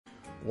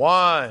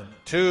1,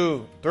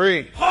 2,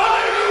 3.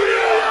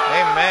 Hallelujah!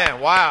 Amen.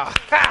 Wow.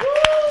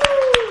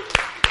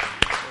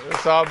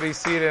 Let's all be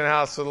seated in the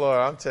house of the Lord.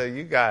 I'm telling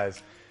you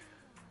guys,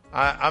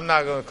 I'm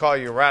not going to call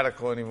you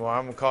radical anymore.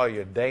 I'm going to call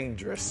you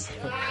dangerous.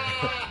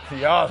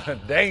 Y'all are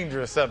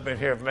dangerous up in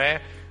here,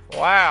 man.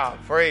 Wow.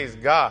 Praise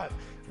God.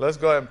 Let's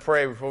go ahead and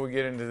pray before we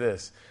get into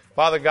this.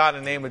 Father God,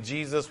 in the name of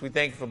Jesus, we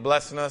thank you for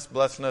blessing us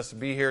to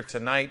be here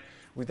tonight.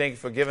 We thank you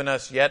for giving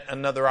us yet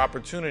another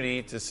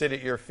opportunity to sit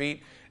at your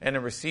feet and to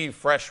receive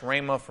fresh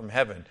rhema from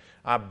heaven.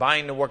 I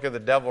bind the work of the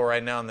devil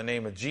right now in the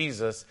name of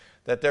Jesus,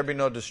 that there be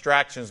no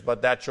distractions,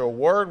 but that your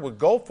word would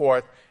go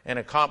forth and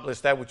accomplish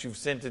that which you've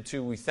sent it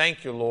to. We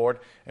thank you, Lord,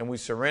 and we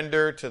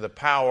surrender to the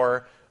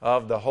power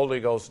of the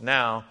Holy Ghost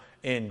now.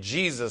 In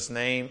Jesus'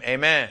 name,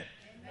 amen.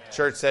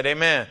 Church said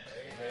amen.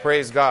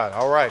 Praise God.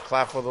 All right,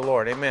 clap for the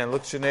Lord. Amen.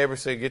 Look at your neighbor,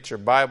 say, get your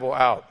Bible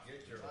out.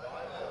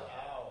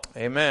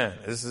 Amen.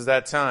 This is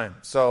that time.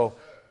 So,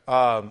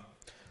 I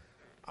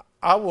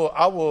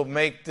will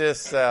make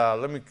this,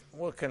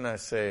 what can I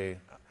say?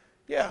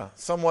 Yeah,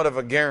 somewhat of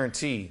a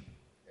guarantee.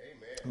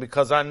 Amen.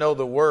 Because I know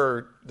the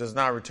word does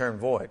not return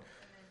void.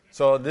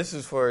 So this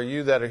is for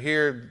you that are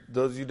here,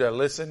 those of you that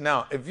listen.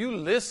 Now, if you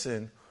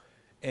listen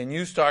and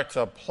you start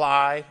to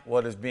apply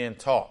what is being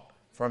taught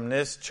from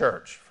this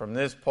church, from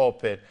this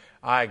pulpit,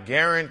 I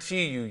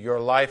guarantee you your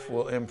life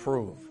will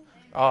improve.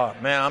 Oh,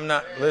 man,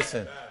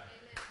 listen.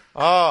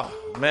 Oh,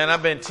 man,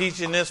 I've been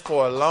teaching this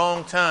for a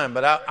long time,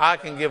 but I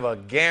can give a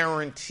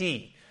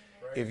guarantee.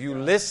 If you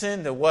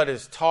listen to what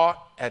is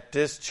taught at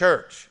this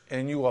church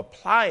and you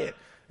apply it,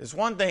 it's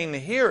one thing to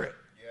hear it,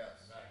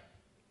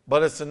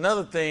 but it's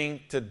another thing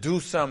to do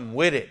something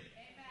with it.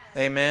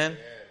 Amen.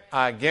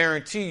 I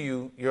guarantee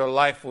you your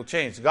life will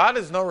change. God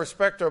is no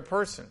respecter of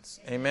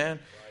persons. Amen.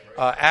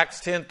 Acts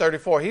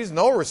 10:34. He's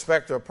no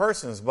respecter of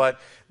persons,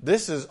 but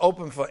this is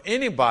open for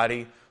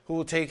anybody who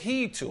will take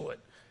heed to it.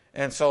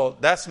 And so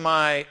that's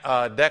my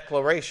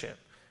declaration.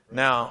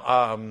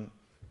 Now,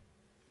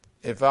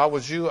 if I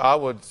was you, I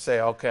would say,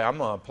 okay, I'm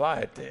going to apply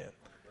it then.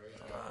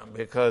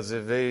 Because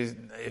if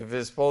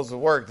it's supposed to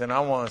work, then I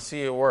want to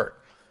see it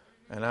work.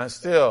 And I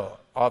still,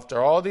 after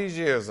all these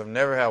years, I've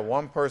never had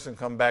one person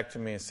come back to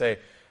me and say,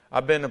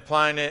 I've been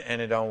applying it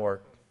and it don't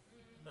work.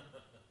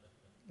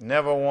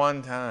 Never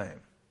one time.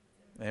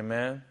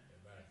 Amen?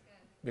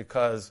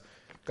 Because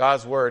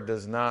God's word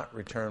does not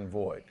return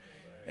void.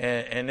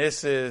 And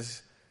this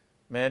is...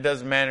 Man, it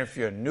doesn't matter if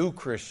you're a new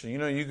Christian. You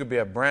know, you could be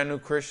a brand new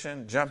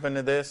Christian, jump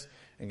into this,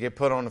 and get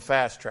put on the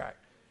fast track.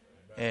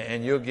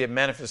 And you'll get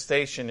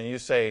manifestation, and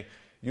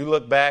you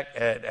look back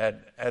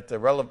at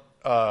the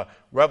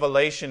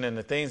revelation and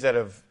the things that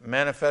have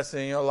manifested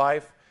in your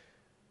life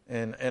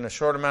in a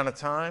short amount of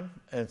time,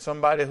 and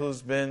somebody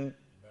who's been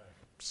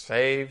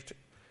saved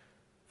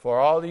for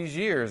all these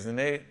years, and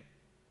they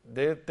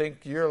think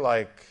you're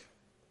like,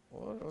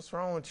 what's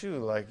wrong with you?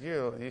 Like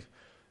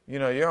you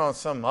know, you're on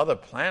some other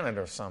planet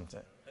or something.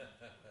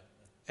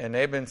 And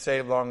they've been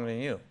saved longer than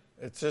you.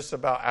 It's just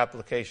about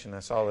application.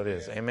 That's all it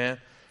is. Amen.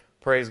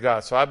 Praise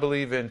God. So I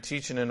believe in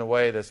teaching in a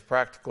way that's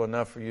practical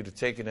enough for you to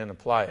take it and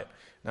apply it.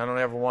 And I don't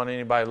ever want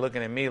anybody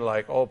looking at me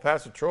like, oh,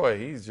 Pastor Troy,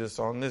 he's just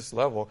on this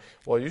level.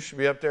 Well, you should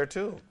be up there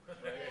too.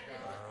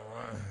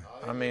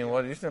 I mean,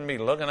 you shouldn't be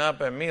looking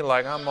up at me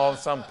like I'm on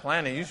some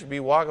planet. You should be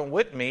walking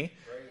with me.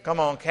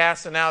 Come on,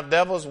 casting out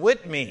devils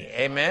with me.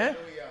 Amen.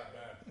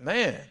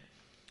 Man.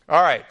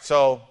 All right,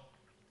 so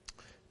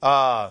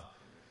we're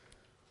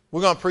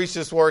going to preach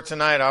this word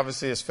tonight.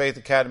 Obviously, it's Faith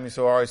Academy,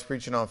 so we're always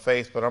preaching on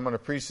faith, but I'm going to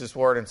preach this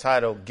word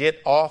entitled,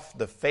 Get Off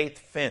the Faith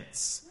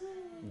Fence.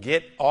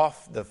 Get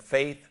off the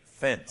faith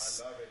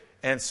fence.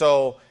 And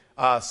so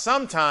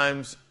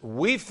sometimes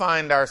we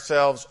find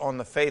ourselves on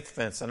the faith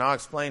fence, and I'll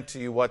explain to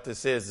you what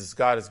this is as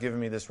God has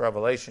given me this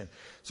revelation.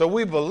 So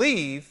we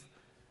believe,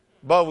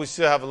 but we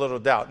still have a little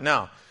doubt.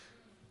 Now,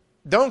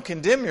 don't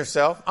condemn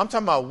yourself. I'm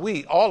talking about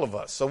we, all of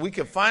us. So we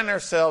can find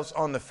ourselves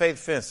on the faith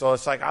fence. So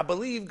it's like, I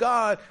believe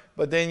God,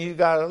 but then you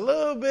got a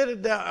little bit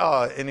of doubt.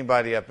 Oh,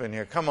 anybody up in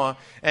here? Come on.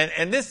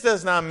 And this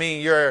does not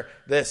mean you're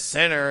this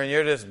sinner and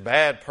you're this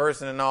bad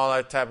person and all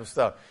that type of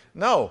stuff.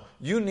 No,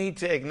 you need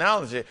to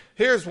acknowledge it.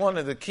 Here's one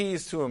of the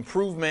keys to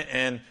improvement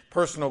and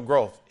personal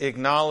growth.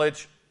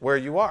 Acknowledge where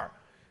you are.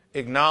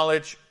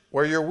 Acknowledge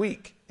where you're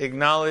weak.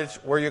 Acknowledge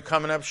where you're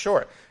coming up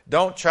short.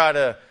 Don't try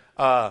to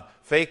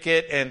fake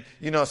it. And,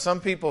 you know,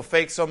 some people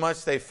fake so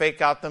much they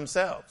fake out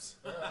themselves.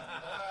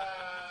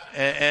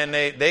 and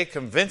they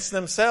convince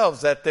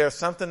themselves that they're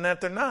something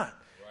that they're not.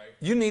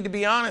 You need to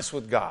be honest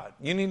with God.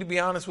 You need to be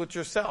honest with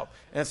yourself.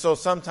 And so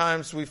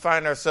sometimes we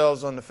find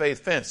ourselves on the faith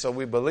fence. So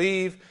we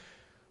believe,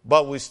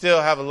 but we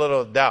still have a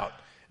little doubt.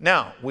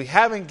 Now, we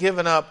haven't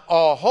given up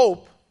all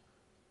hope,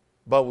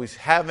 but we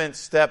haven't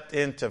stepped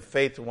into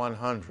faith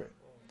 100.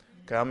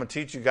 Okay, I'm going to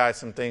teach you guys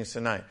some things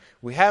tonight.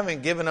 We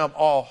haven't given up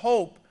all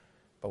hope,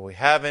 but we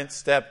haven't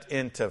stepped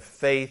into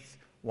faith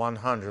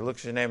 100. Look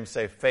at your name and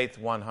say faith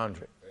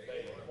 100.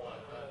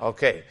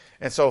 Okay,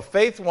 and so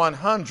faith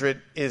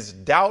 100 is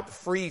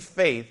doubt-free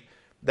faith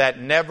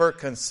that never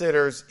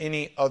considers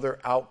any other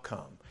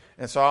outcome.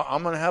 And so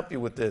I'm going to help you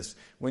with this.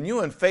 When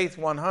you're in Faith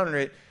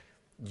 100,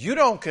 you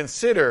don't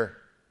consider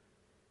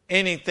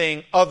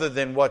anything other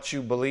than what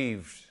you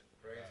believed.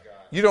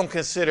 You don't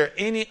consider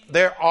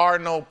there are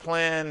no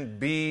plan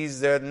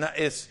B's.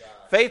 It's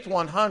Faith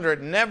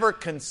 100 never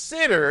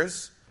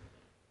considers,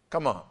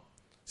 come on.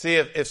 See,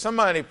 if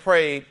somebody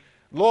prayed,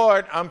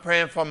 Lord, I'm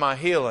praying for my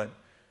healing,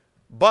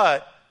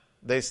 but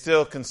they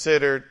still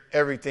considered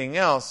everything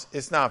else,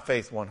 it's not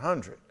Faith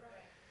 100.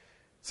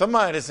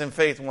 Somebody that's in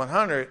Faith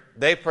 100,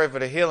 they pray for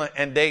the healing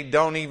and they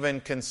don't even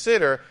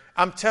consider.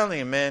 I'm telling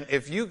you, man,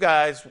 if you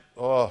guys,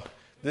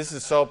 this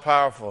is so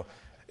powerful.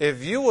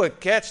 If you would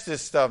catch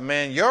this stuff,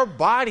 man, your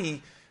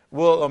body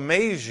will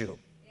amaze you,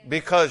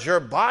 because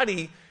your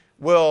body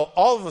will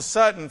all of a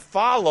sudden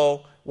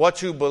follow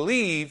what you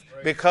believe,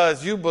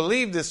 because you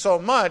believed it so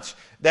much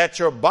that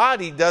your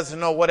body doesn't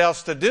know what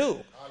else to do.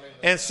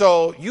 And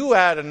so you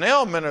had an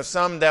ailment or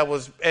something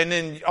and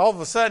then all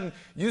of a sudden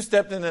you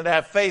stepped into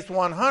that Faith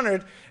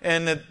 100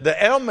 and the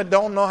ailment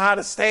don't know how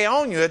to stay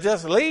on you. It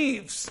just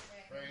leaves.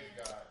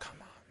 Come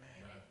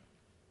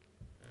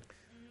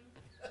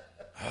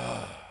on,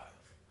 man.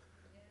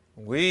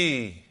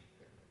 We,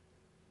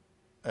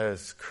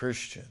 as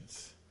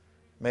Christians,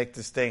 make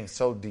this thing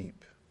so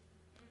deep.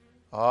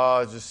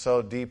 Just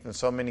so deep, and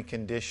so many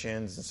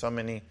conditions and so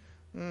many...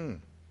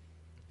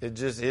 It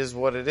just is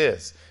what it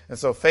is. And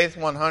so Faith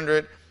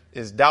 100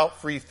 is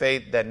doubt-free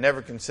faith that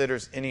never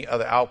considers any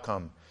other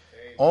outcome.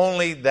 Amen.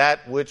 Only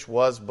that which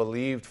was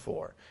believed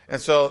for. And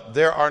so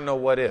there are no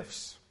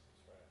what-ifs.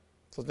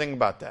 So think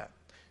about that.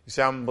 You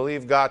say, I'm going to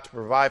believe God to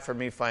provide for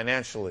me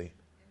financially.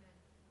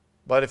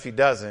 But if he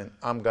doesn't,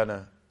 I'm going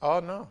to,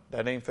 no,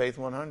 that ain't Faith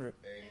 100.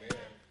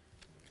 Amen.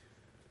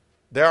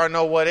 There are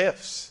no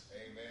what-ifs.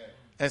 Amen.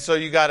 And so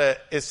you got to,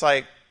 it's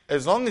like,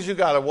 as long as you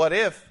got a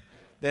what-if,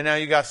 then now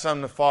you got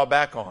something to fall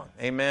back on.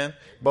 Amen.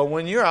 But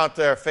when you're out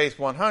there, Faith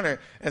 100,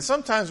 and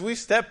sometimes we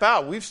step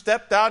out. We've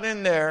stepped out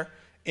in there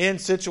in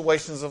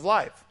situations of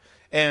life.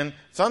 And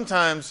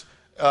sometimes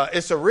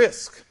it's a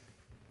risk.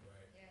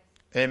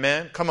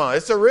 Amen. Come on.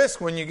 It's a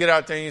risk when you get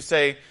out there and you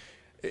say,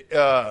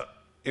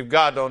 if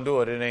God don't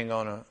do it, it ain't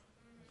going to.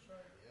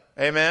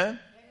 Amen.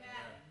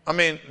 I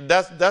mean,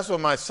 that's what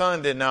my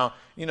son did now.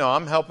 You know,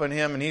 I'm helping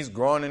him and he's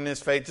growing in his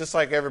faith just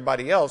like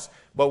everybody else.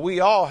 But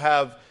we all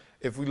have,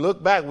 if we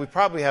look back, we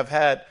probably have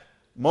had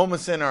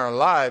moments in our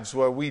lives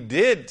where we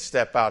did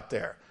step out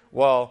there.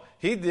 Well,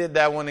 he did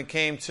that when it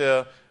came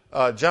to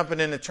jumping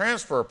in the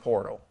transfer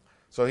portal.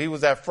 So he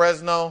was at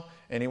Fresno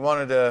and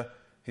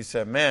he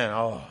said,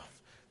 man,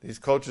 these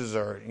coaches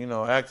are,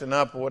 acting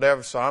up or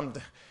whatever. So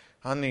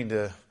I need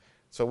to.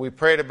 So we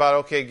prayed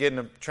about, getting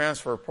a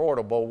transfer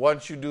portal. But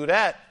once you do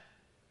that,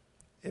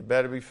 it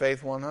better be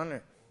Faith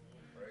 100.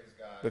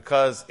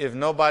 Because if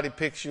nobody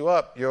picks you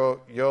up,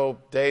 your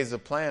days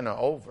of playing are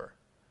over.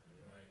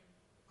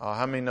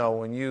 How many know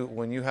when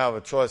you have a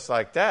choice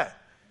like that,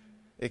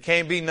 it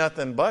can't be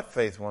nothing but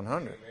Faith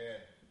 100. Amen.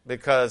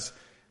 Because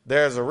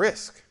there's a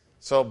risk.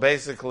 So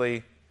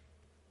basically,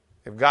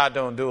 if God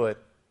don't do it,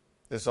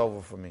 it's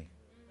over for me.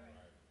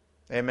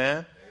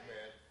 Amen? Amen.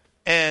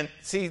 And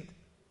see,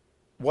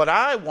 what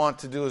I want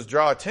to do is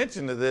draw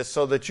attention to this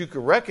so that you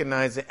can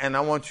recognize it, and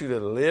I want you to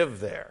live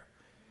there.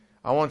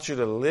 I want you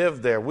to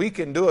live there. We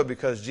can do it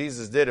because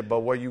Jesus did it,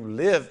 but where you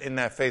live in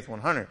that Faith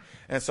 100.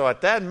 And so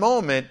at that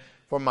moment,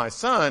 for my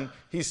son,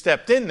 he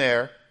stepped in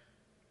there,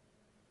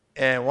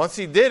 and once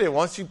he did it,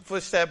 once you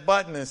push that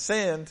button and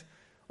send,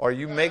 or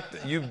you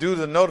do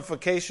the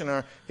notification,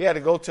 or he had to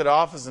go to the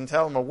office and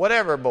tell him or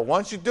whatever, but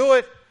once you do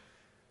it,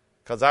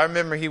 because I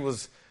remember he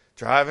was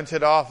driving to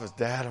the office,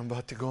 Dad, I'm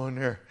about to go in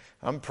there.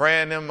 I'm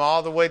praying him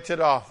all the way to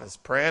the office,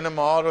 praying him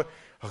all the way.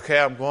 Okay,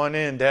 I'm going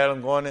in, Dad,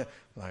 I'm going in.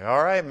 I'm like,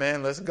 all right,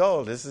 man, let's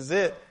go. This is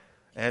it.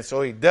 And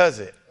so he does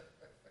it.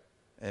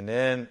 And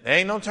then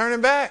ain't no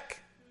turning back.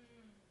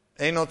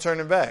 Ain't no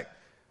turning back.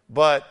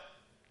 But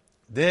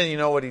then you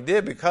know what he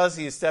did? Because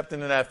he stepped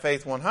into that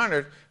Faith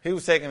 100, he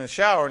was taking a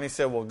shower and he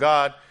said, well,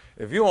 God,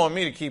 if you want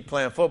me to keep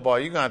playing football,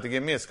 you're going to have to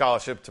give me a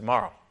scholarship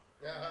tomorrow.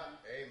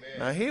 Amen.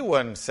 Now, he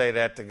wouldn't say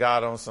that to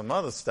God on some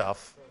other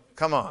stuff.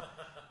 Come on.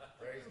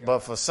 But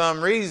for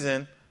some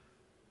reason,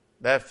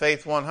 that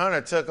Faith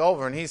 100 took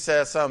over and he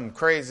said something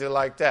crazy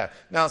like that.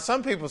 Now,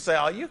 some people say,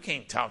 oh, you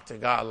can't talk to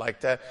God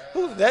like that.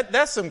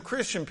 That's some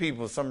Christian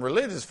people, some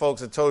religious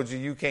folks that told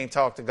you can't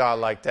talk to God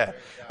like that.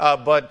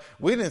 But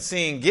we didn't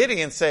see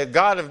Gideon say,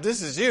 God, if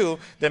this is you,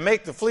 then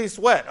make the fleece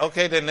wet.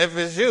 Okay, then if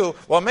it's you,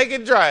 well, make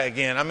it dry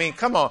again. I mean,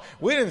 come on.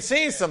 We didn't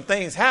see some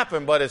things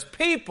happen, but as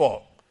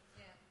people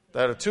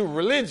that are too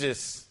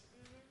religious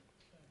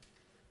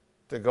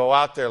to go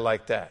out there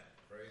like that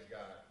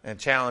and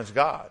challenge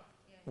God.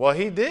 Well,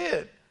 he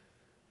did.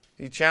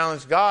 He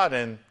challenged God,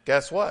 and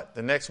guess what?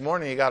 The next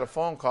morning he got a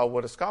phone call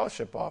with a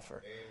scholarship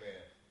offer. Amen.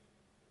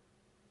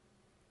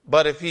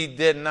 But if he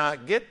did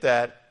not get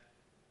that,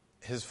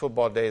 his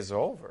football days are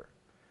over.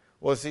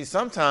 Well, see,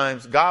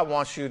 sometimes God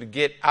wants you to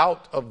get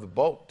out of the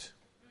boat.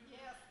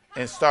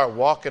 and start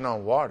walking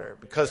on water.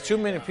 Because too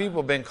many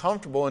people have been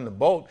comfortable in the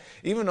boat,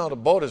 even though the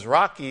boat is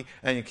rocky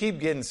and you keep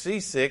getting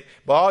seasick,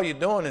 but all you're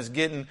doing is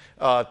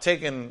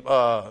taking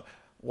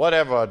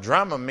whatever, a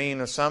Dramamine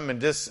or something,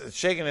 and just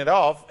shaking it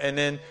off.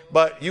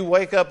 But you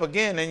wake up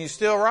again and you're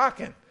still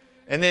rocking.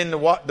 And then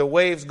the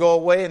waves go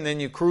away, and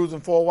then you're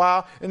cruising for a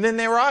while, and then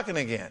they're rocking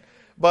again.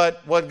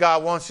 But what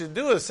God wants you to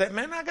do is say,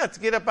 man, I got to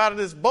get up out of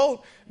this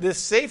boat, this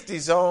safety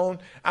zone.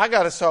 I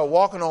got to start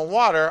walking on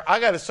water. I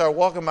got to start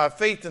walking by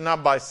faith and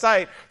not by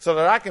sight, so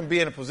that I can be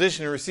in a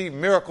position to receive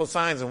miracle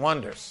signs and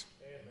wonders.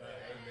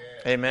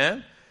 Amen.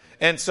 Amen.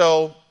 And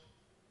so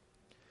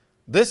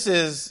this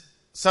is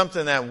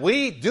something that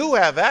we do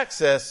have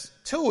access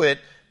to it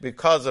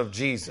because of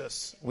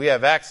Jesus. We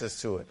have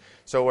access to it.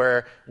 So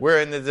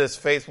we're into this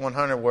Faith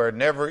 100 where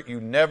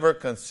you never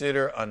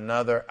consider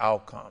another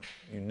outcome.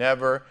 You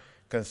never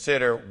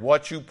consider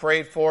what you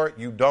prayed for.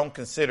 You don't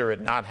consider it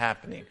not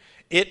happening.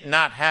 It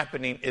not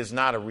happening is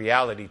not a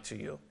reality to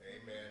you.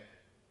 Amen.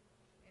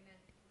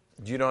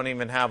 You don't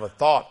even have a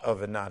thought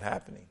of it not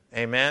happening.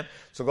 Amen.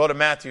 So go to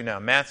Matthew now.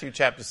 Matthew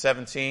chapter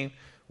 17.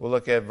 We'll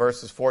look at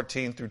verses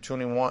 14 through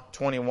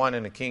 21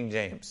 in the King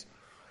James.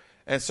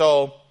 And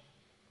so,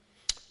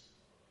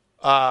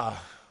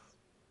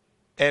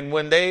 and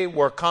when they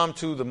were come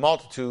to the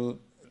multitude,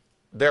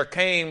 there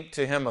came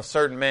to him a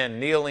certain man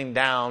kneeling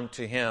down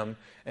to him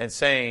and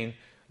saying,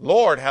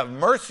 Lord, have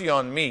mercy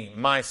on me,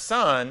 my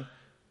son.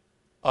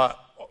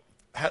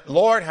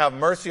 Lord, have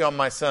mercy on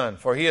my son,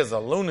 for he is a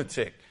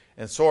lunatic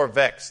and sore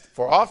vexed.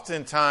 For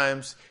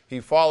oftentimes he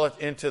falleth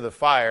into the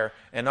fire,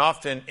 and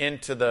often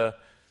into the,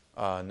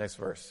 next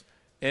verse,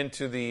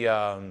 into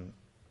the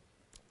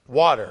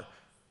water.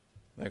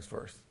 Next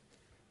verse.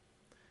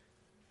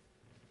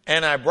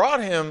 And I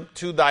brought him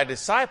to thy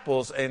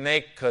disciples, and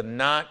they could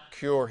not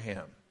cure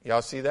him.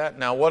 Y'all see that?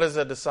 Now, what is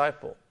a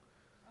disciple?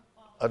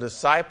 A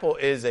disciple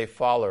is a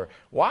follower.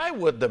 Why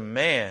would the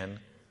man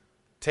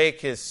take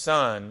his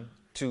son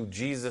to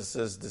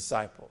Jesus'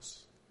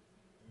 disciples?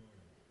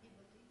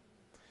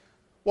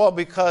 Well,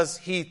 because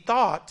he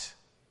thought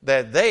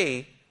that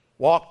they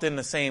walked in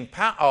the same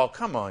power. Oh,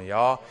 come on,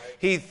 y'all.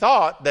 He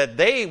thought that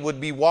they would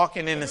be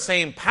walking in the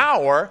same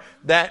power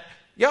that...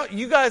 Y'all,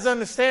 you guys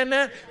understand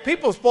that?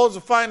 People are supposed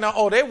to find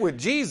out, they're with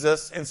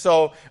Jesus, and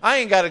so I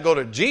ain't got to go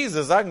to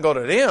Jesus. I can go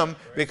to them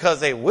because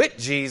they with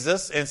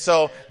Jesus, and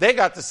so they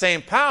got the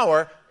same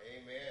power.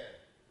 Amen.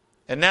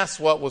 And that's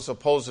what was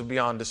supposed to be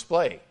on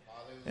display.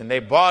 Hallelujah. And they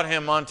brought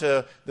him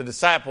unto the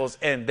disciples,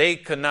 and they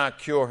could not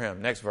cure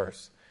him. Next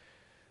verse.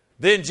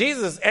 Then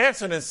Jesus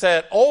answered and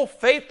said, O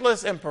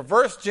faithless and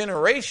perverse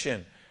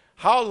generation,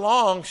 how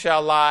long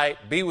shall I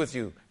be with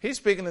you? He's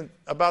speaking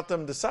about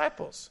them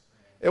disciples.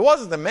 It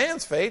wasn't the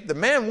man's faith. The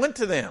man went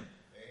to them.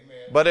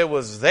 Amen. But it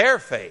was their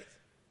faith.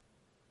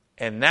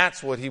 And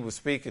that's what he was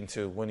speaking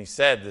to when he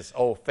said this,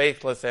 oh,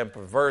 faithless and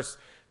perverse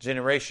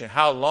generation,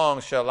 how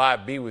long shall I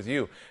be with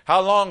you?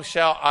 How long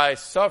shall I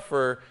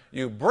suffer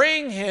you?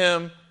 Bring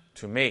him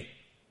to me.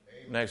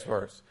 Amen. Next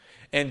verse.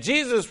 And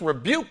Jesus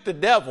rebuked the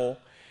devil,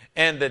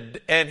 and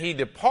he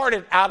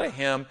departed out of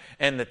him,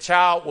 and the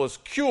child was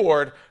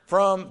cured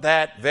from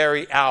that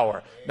very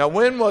hour. Now,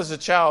 when was the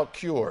child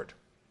cured?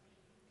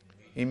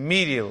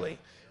 Immediately,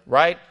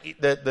 right?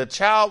 The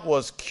child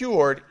was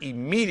cured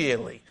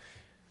immediately.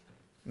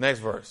 Next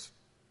verse.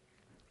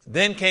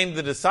 Then came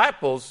the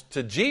disciples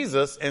to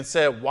Jesus and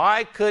said,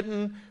 why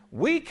couldn't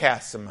we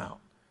cast him out?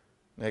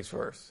 Next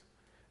verse.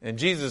 And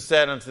Jesus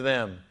said unto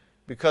them,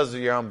 because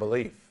of your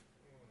unbelief.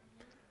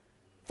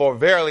 For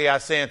verily I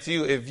say unto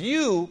you, if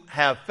you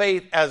have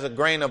faith as a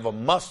grain of a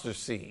mustard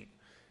seed,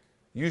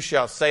 you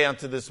shall say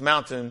unto this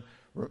mountain,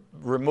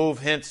 remove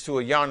hence to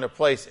a yonder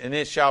place, and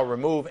it shall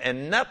remove,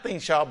 and nothing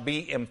shall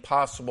be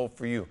impossible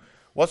for you.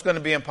 What's going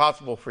to be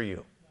impossible for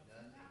you?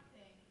 Nothing.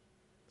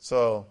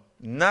 So,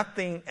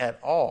 nothing at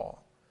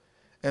all.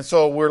 And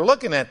so we're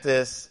looking at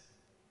this,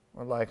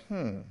 we're like,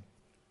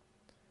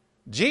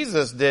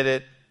 Jesus did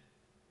it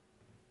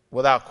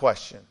without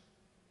question.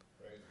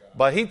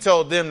 But he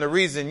told them the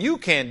reason you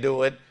can't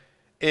do it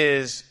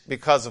is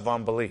because of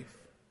unbelief.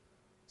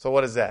 So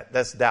what is that?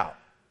 That's doubt.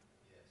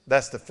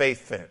 That's the faith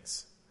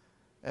fence.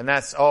 And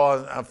that's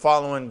all. I'm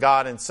following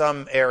God in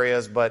some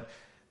areas, but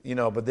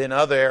then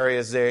other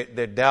areas they're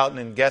doubting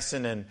and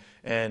guessing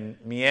and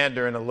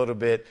meandering a little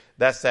bit.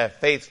 That's that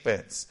faith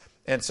fence.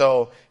 And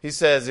so he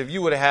says, if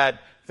you would have had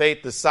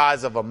faith the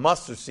size of a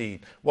mustard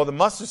seed, well, the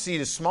mustard seed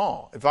is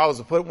small. If I was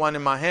to put one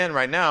in my hand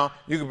right now,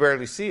 you could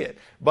barely see it.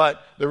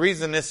 But the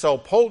reason it's so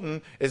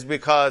potent is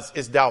because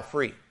it's doubt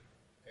free.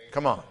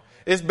 Come on,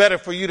 it's better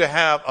for you to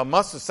have a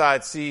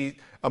mustard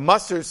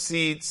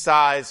seed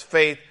size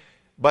faith,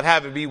 but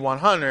have it be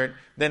 100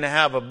 than to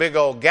have a big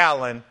old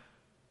gallon,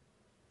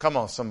 come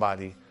on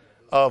somebody,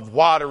 of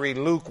watery,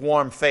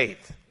 lukewarm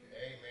faith.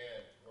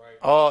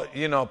 Amen.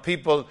 Right.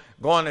 People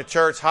going to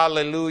church,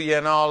 hallelujah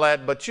and all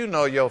that, but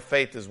your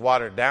faith is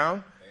watered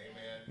down.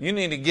 Amen. You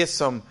need to get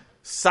some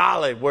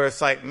solid, where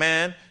it's like,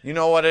 man, you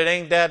know what, it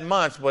ain't that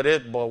much, but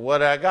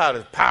what I got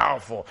is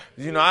powerful.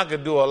 You know, I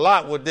could do a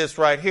lot with this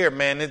right here,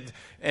 man.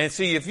 And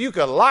see, if you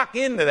could lock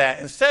into that,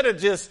 instead of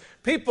just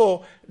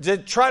people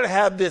just try to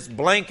have this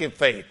blanket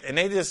faith, and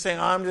they just say,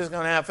 I'm just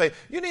going to have faith.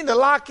 You need to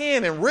lock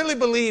in and really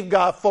believe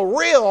God for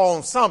real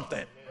on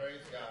something.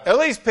 At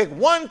least pick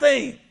one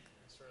thing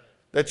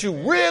that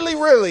you really,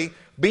 really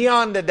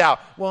beyond the doubt.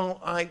 Well,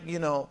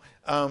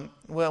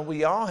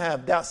 we all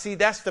have doubt. See,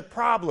 that's the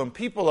problem.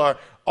 People are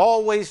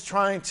always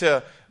trying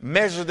to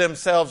measure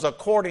themselves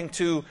according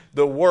to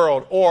the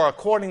world or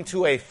according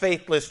to a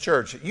faithless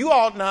church. You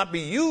ought not be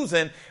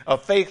using a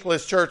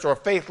faithless church or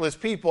faithless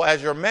people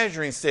as your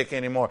measuring stick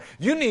anymore.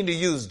 You need to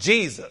use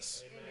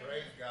Jesus.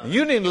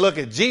 You need to look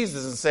at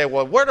Jesus and say,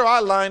 well, where do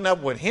I line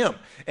up with him?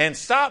 And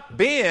stop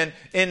being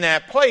in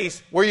that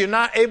place where you're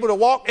not able to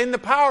walk in the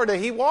power that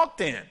he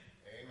walked in.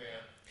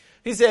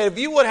 He said, if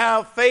you would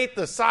have faith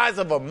the size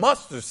of a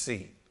mustard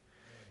seed.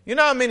 You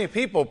know how many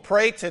people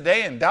pray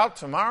today and doubt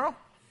tomorrow?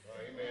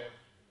 Amen.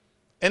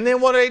 And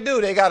then what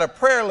do? They got a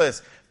prayer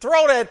list.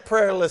 Throw that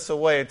prayer list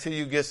away until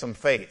you get some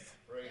faith.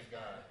 Praise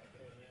God.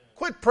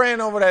 Quit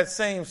praying over that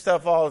same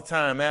stuff all the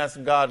time,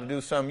 asking God to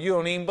do something you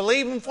don't even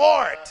believe him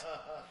for it.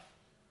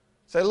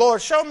 Say,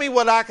 Lord, show me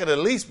what I could at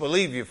least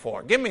believe you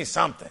for. Give me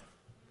something.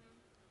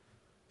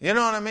 You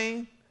know what I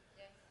mean?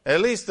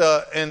 At least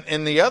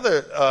in the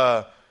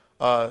other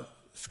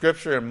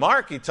scripture in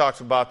Mark, he talks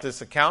about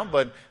this account,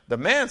 but the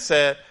man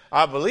said,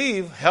 I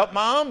believe, help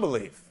my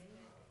unbelief.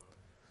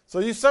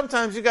 So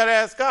sometimes you got to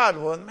ask God,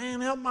 well,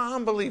 man, help my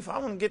unbelief. I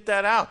want to get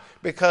that out,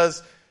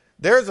 because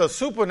there's a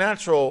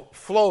supernatural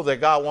flow that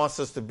God wants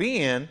us to be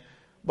in,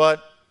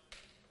 but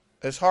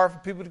it's hard for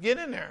people to get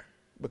in there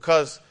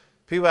because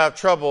people have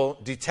trouble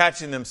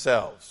detaching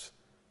themselves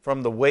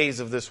from the ways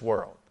of this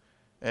world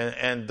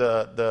and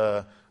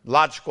the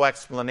logical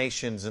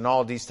explanations and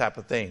all these type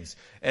of things.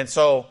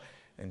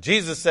 And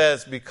Jesus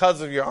says, because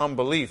of your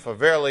unbelief, for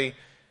verily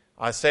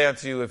I say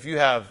unto you, if you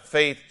have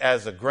faith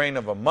as a grain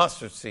of a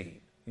mustard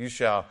seed, you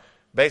shall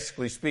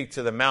basically speak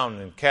to the mountain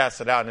and cast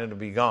it out and it'll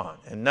be gone.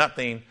 And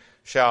nothing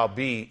shall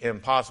be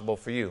impossible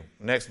for you.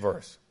 Next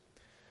verse.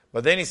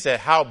 But then he said,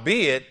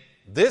 howbeit,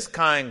 this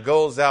kind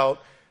goes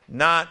out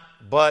not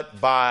but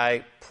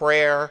by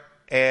prayer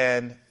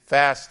and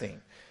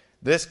fasting.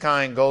 This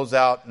kind goes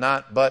out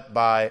not but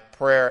by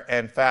prayer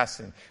and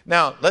fasting.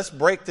 Now, let's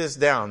break this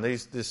down,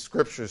 these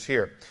scriptures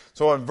here.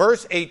 So in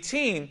verse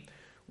 18,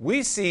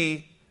 we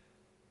see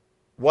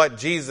what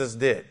Jesus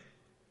did.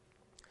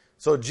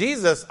 So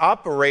Jesus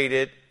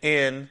operated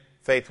in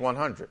Faith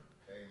 100.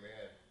 Amen.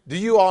 Do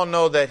you all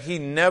know that he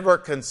never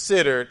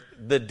considered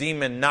the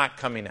demon not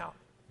coming out?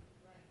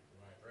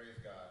 Right. Praise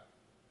God.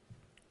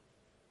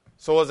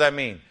 So what does that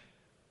mean?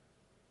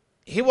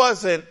 He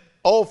wasn't,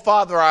 oh,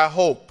 Father, I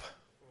hope.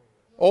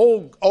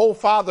 Oh,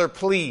 Father,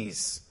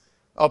 please.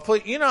 Oh,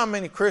 please. You know how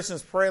many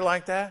Christians pray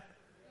like that?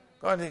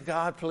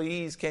 God,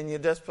 please, can you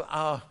just...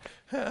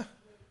 that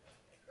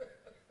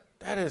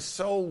is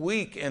so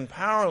weak and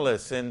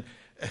powerless. And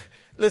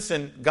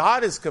listen,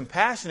 God is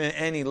compassionate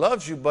and he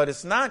loves you, but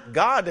it's not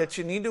God that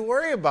you need to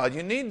worry about.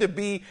 You need to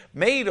be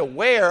made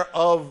aware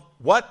of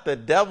what the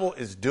devil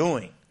is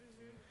doing.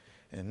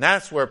 And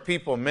that's where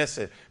people miss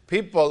it.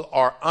 People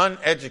are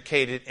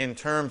uneducated in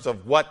terms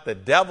of what the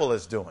devil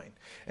is doing.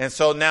 And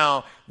so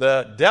now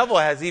the devil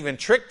has even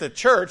tricked the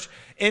church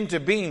into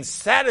being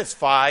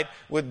satisfied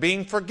with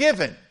being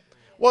forgiven.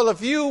 Well,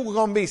 if you were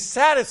going to be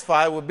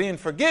satisfied with being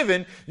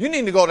forgiven, you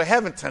need to go to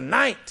heaven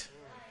tonight,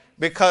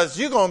 because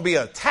you're going to be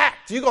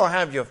attacked. You're going to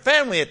have your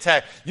family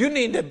attacked. You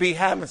need to be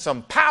having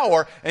some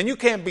power, and you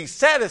can't be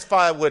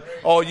satisfied with,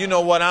 oh, you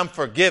know what, I'm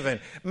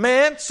forgiven.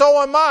 Man,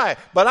 so am I.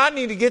 But I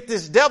need to get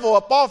this devil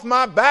up off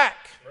my back.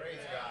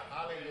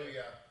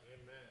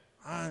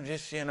 I'm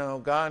just,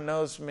 God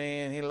knows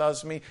me and he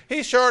loves me.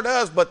 He sure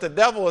does, but the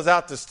devil is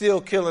out to steal,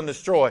 kill, and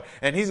destroy.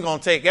 And he's going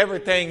to take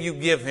everything you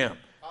give him.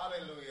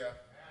 Hallelujah.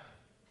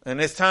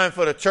 And it's time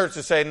for the church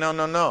to say,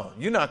 no.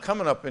 You're not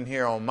coming up in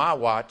here on my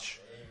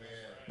watch. Amen.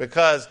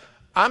 Because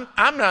I'm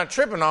not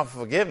tripping off of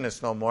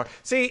forgiveness no more.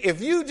 See,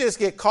 if you just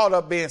get caught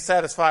up being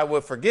satisfied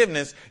with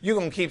forgiveness, you're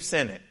going to keep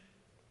sinning.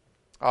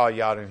 Oh,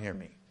 y'all didn't hear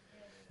me.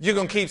 You're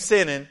going to keep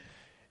sinning.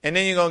 And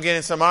then you're going to get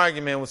in some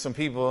argument with some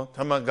people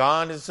talking about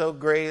God is so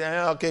great.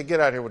 Okay, get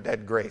out here with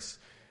that grace.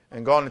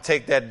 And go on and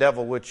take that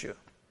devil with you.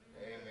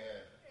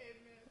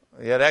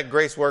 Amen. Yeah, that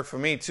grace worked for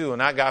me too.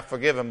 And I got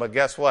forgiven. But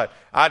guess what?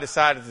 I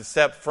decided to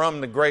step from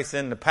the grace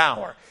into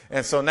power.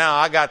 And so now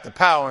I got the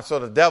power. And so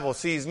the devil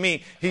sees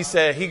me. He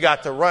said he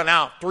got to run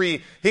out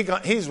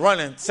he's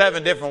running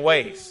 7 different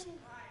ways.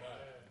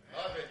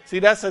 See,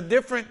 that's a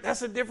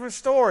different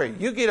story.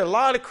 You get a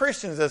lot of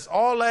Christians that's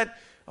all that,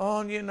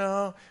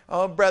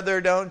 oh, brother,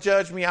 don't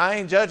judge me. I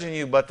ain't judging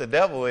you, but the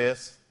devil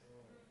is.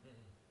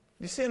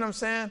 You see what I'm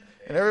saying?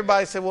 And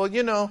everybody said, well,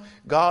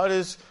 God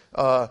is,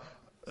 God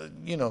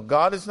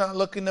is not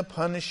looking to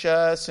punish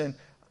us. And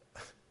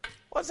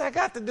what's that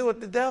got to do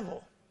with the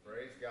devil?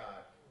 Praise God.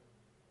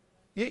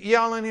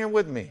 Y'all in here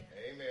with me?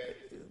 Amen.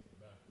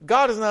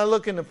 God is not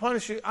looking to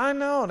punish you. I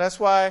know. That's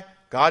why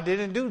God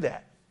didn't do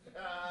that.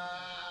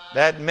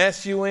 That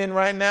mess you in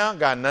right now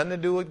got nothing to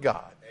do with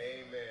God.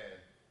 Amen.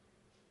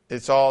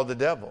 It's all the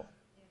devil.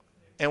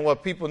 And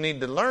what people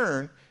need to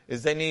learn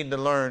is they need to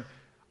learn,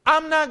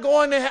 I'm not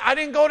going to, I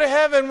didn't go to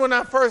heaven when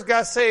I first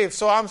got saved,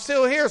 so I'm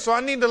still here. So I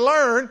need to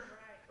learn,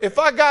 if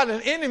I got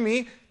an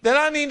enemy, then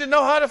I need to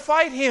know how to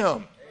fight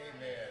him.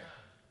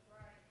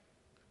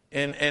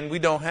 Amen. And we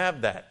don't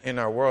have that in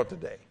our world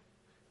today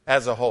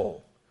as a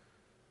whole.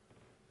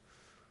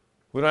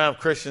 We don't have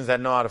Christians that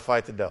know how to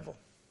fight the devil.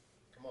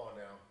 Come on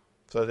now.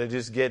 So they're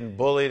just getting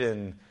bullied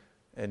and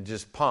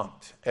just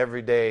punked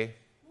every day,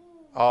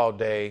 all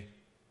day.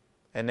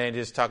 And they're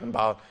just talking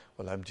about,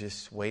 well, I'm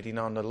just waiting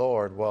on the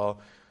Lord. Well,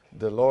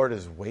 the Lord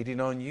is waiting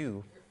on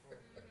you.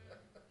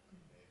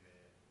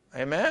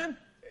 Amen?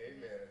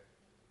 Amen.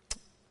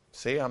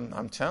 See,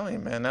 I'm telling you,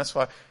 man, that's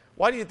why.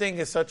 Why do you think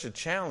it's such a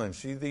challenge?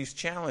 See, these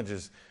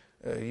challenges,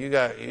 you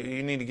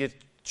need to get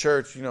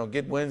church,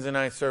 get Wednesday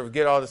night service,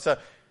 get all this stuff.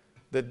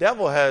 The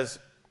devil has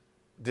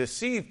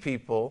deceived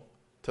people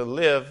to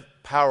live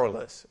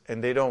powerless,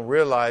 and they don't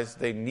realize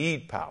they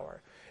need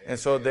power. And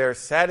so they're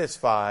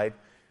satisfied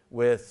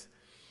with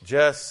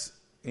just,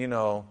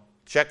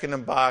 checking the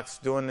box,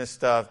 doing this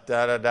stuff,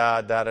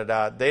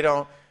 da-da-da. They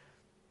don't,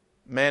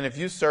 man, if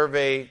you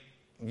survey,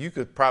 you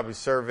could probably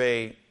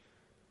survey,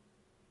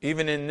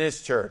 even in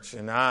this church,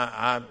 and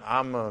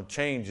I'm going to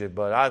change it,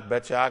 but I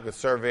bet you I could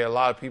survey a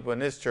lot of people in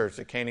this church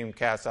that can't even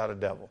cast out a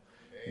devil.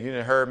 You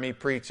done heard me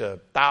preach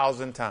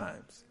 1,000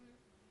 times.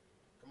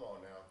 Come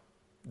on now.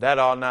 That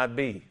ought not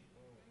be.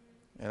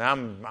 And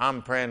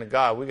I'm praying to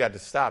God, we got to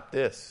stop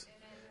this.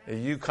 If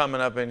you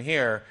coming up in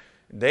here,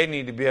 they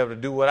need to be able to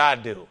do what I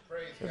do.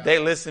 If they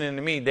listening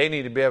to me, they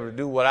need to be able to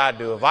do what I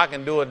do. If I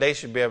can do it, they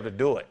should be able to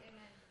do it.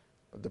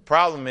 But the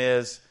problem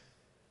is,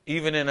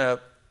 even in a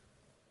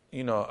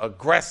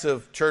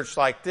aggressive church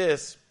like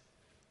this,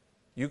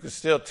 you can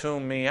still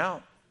tune me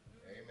out.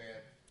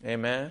 Amen.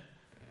 Amen.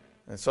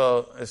 And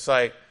so it's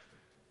like,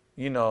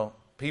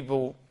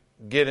 people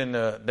get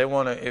they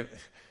want to,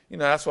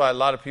 that's why a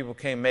lot of people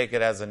can't make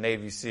it as a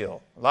Navy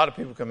SEAL. A lot of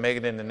people can make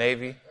it in the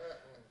Navy,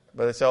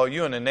 but they say, oh,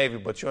 you're in the Navy,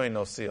 but you ain't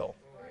no SEAL.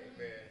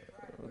 Amen.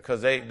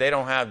 Because they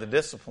don't have the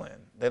discipline.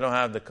 They don't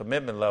have the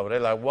commitment level. They're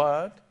like,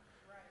 what?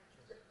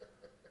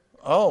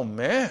 Oh,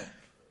 man.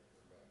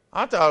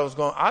 I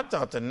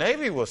thought the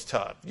Navy was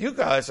tough. You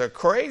guys are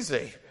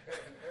crazy.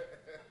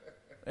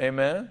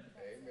 Amen. Amen.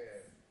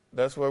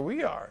 That's where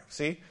we are.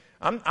 See,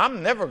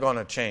 I'm never going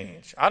to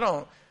change. I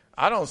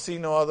don't see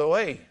no other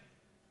way.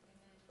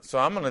 So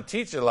I'm going to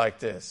teach it like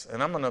this,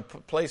 and I'm going to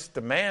place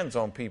demands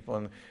on people,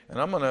 and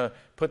I'm going to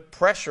put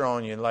pressure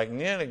on you, like,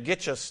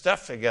 get your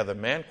stuff together,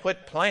 man.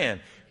 Quit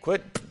playing.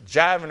 Quit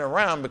jiving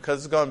around, because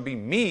it's going to be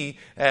me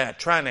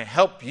trying to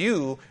help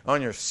you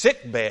on your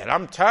sick bed.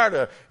 I'm tired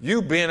of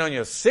you being on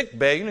your sick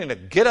bed. You need to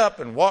get up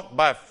and walk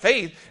by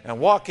faith and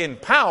walk in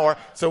power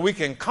so we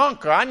can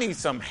conquer. I need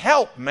some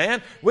help,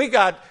 man. We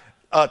got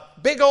a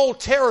big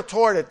old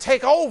territory to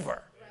take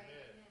over.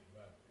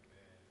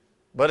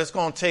 But it's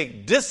going to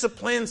take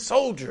disciplined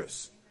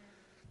soldiers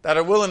that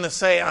are willing to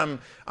say,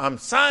 I'm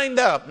signed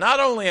up.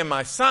 Not only am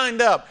I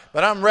signed up,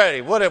 but I'm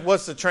ready.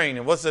 What's the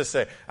training? What's this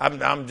say?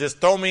 I'm just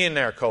throw me in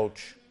there,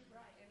 coach.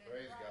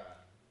 Praise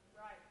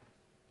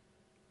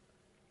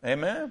God.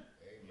 Amen.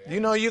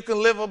 You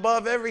can live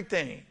above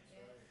everything.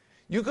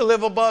 You can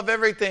live above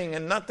everything,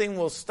 and nothing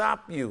will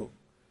stop you.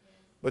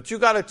 But you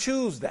got to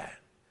choose that.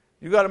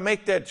 You got to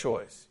make that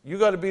choice. You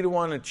got to be the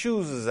one that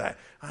chooses that.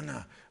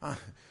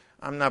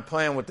 I'm not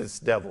playing with this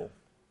devil.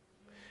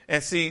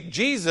 And see,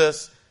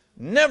 Jesus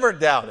never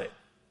doubted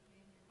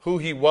who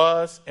he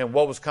was and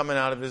what was coming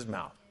out of his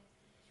mouth.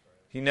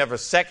 He never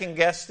second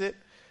guessed it.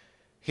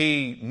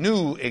 He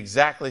knew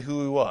exactly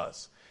who he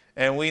was.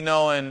 And we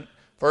know in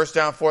 1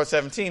 John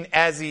 4:17,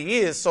 as he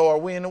is, so are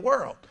we in the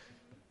world.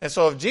 And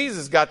so if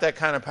Jesus got that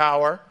kind of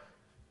power,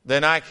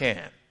 then I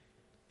can.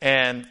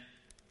 And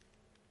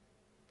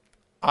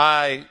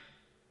I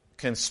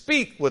can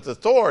speak with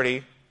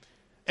authority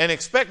and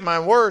expect my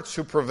words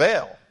to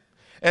prevail.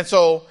 And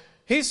so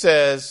he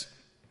says,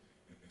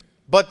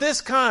 but this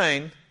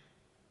kind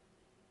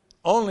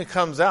only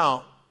comes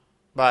out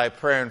by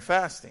prayer and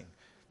fasting.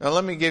 Now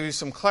let me give you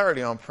some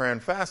clarity on prayer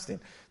and fasting.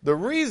 The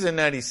reason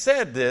that he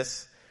said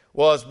this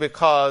was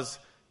because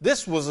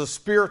this was a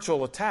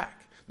spiritual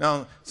attack.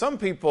 Now some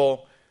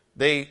people,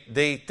 they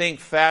think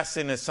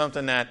fasting is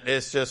something that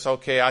is just,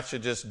 okay, I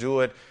should just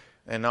do it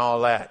and all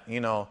that,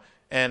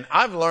 And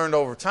I've learned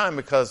over time,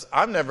 because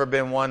I've never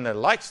been one that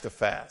likes to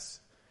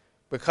fast,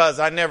 because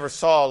I never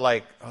saw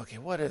okay,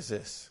 what is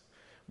this?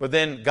 But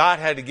then God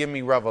had to give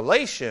me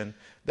revelation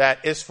that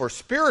it's for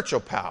spiritual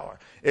power.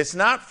 It's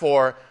not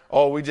for,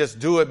 we just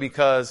do it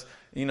because,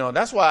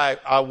 that's why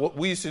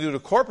we used to do the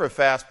corporate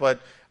fast,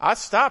 but I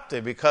stopped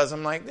it because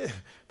I'm like,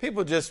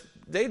 people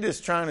they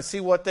just trying to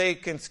see what they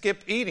can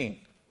skip eating.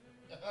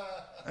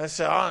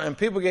 And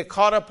people get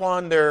caught up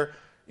on their,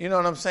 You know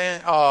what I'm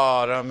saying?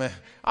 Oh, no, man.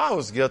 I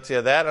was guilty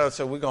of that. I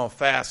said, we're going to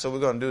fast, so we're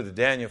going to do the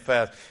Daniel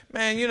fast.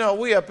 Man,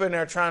 we up in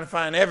there trying to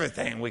find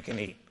everything we can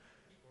eat.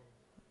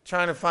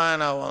 Trying to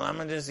find out, well, I'm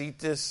going to just eat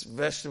this,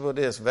 vegetable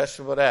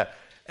that.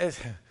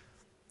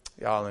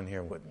 Y'all in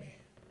here with me.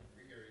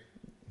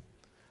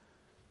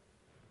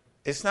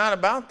 It's not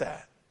about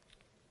that.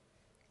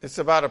 It's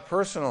about a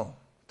personal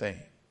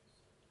thing.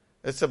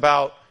 It's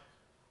about,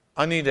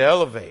 I need to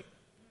elevate.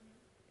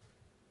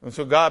 And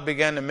so God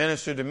began to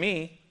minister to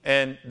me.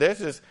 And there's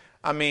this,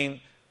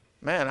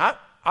 man,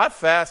 I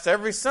fast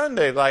every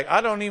Sunday. Like,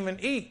 I don't even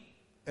eat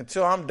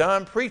until I'm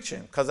done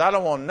preaching, because I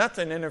don't want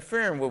nothing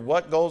interfering with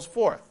what goes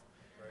forth.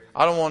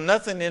 I don't want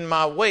nothing in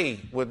my way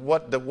with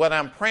what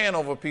I'm praying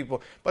over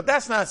people. But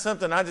that's not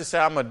something I just say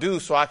I'm going to do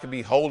so I can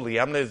be holy.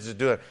 I'm going to just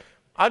do it.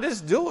 I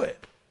just do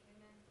it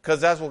because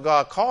that's what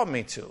God called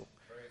me to.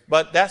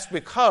 But that's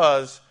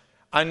because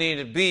I need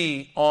to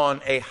be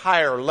on a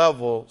higher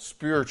level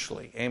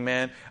spiritually.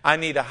 Amen. I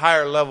need a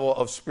higher level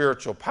of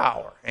spiritual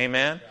power.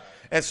 Amen.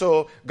 And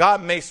so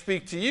God may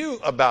speak to you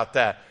about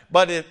that.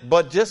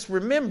 But just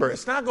remember,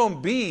 it's not going to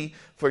be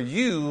for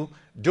you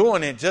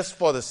doing it just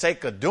for the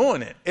sake of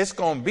doing it. It's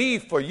going to be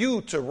for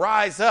you to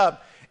rise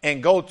up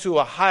and go to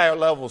a higher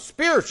level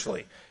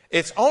spiritually.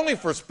 It's only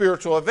for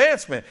spiritual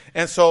advancement.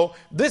 And so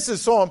this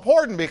is so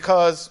important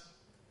because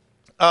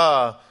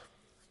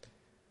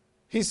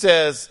he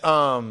says,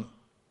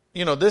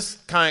 this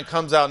kind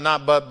comes out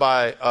not but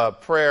by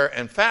prayer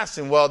and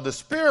fasting. Well, the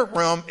spirit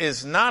realm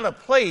is not a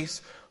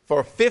place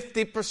for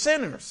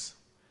 50%ers.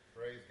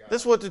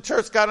 This is what the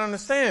church got to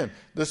understand.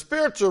 The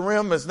spiritual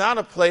realm is not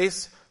a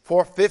place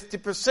for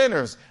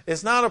 50%ers.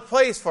 It's not a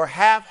place for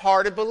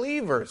half-hearted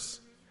believers.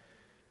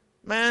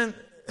 Man.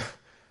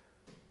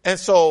 And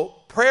so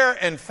prayer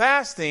and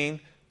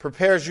fasting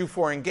prepares you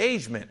for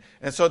engagement.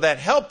 And so that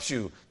helps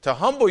you to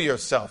humble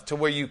yourself to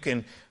where you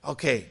can,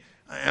 okay,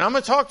 and I'm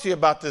going to talk to you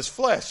about this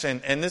flesh.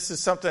 And this is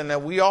something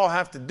that we all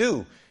have to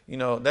do.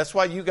 That's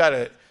why you got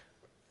to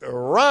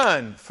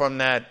run from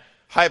that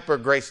hyper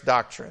grace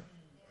doctrine.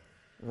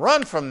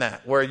 Run from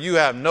that where you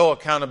have no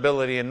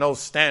accountability and no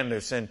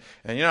standards and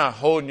you're not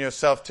holding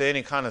yourself to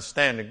any kind of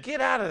standard.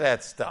 Get out of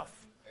that stuff.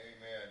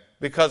 Amen.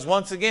 Because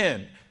once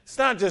again, it's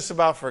not just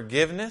about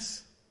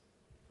forgiveness.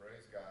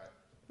 Praise God.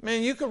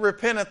 Man, you could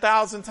repent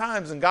 1,000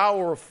 times and God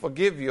will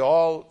forgive you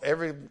all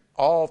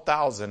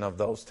 1,000 of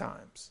those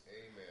times.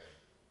 Amen.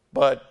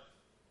 But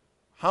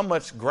how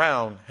much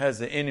ground has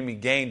the enemy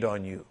gained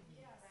on you?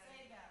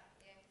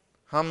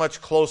 How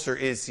much closer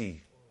is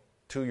he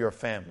to your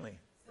family?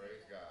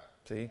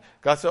 See?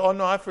 God said, oh,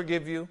 no, I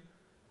forgive you.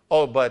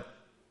 Oh, but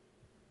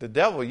the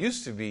devil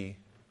used to be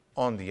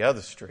on the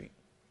other street.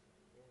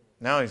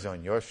 Now he's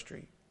on your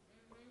street.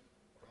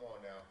 Come on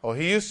now. Oh,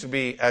 he used to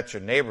be at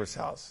your neighbor's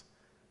house.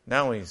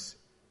 Now he's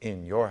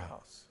in your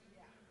house.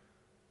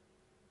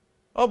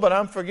 Oh, but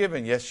I'm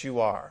forgiven. Yes,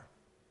 you are.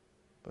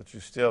 But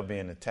you're still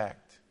being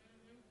attacked.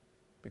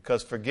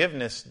 Because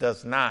forgiveness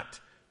does not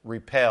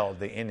repel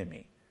the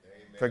enemy.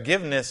 Amen.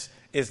 Forgiveness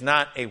is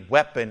not a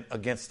weapon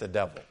against the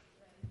devil.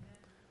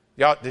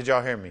 Did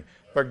y'all hear me?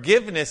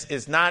 Forgiveness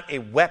is not a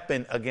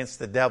weapon against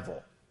the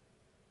devil.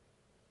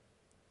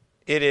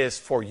 It is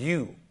for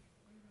you.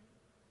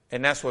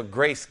 And that's what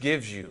grace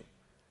gives you.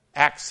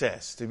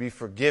 Access to be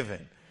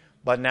forgiven.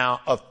 But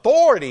now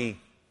authority,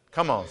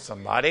 come on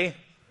somebody.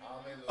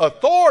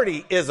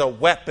 Authority is a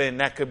weapon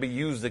that could be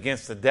used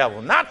against the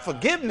devil. Not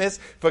forgiveness.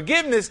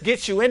 Forgiveness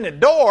gets you in the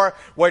door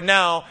where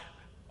now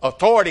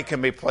authority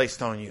can be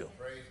placed on you.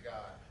 Praise God.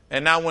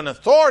 And now when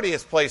authority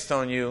is placed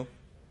on you,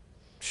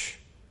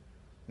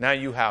 now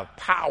you have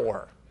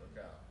power.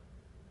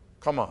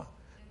 Come on.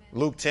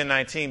 Luke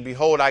 10:19,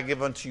 behold, I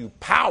give unto you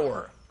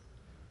power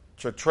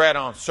to tread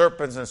on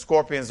serpents and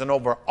scorpions and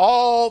over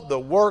all the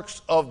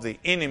works of the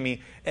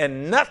enemy,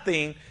 and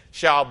nothing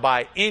shall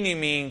by any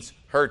means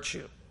hurt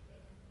you.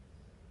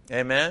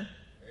 Amen?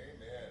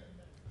 Amen.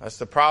 That's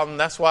the problem.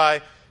 That's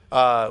why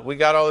we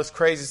got all this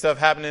crazy stuff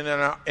happening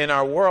in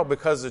our world,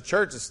 because the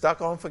church is stuck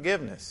on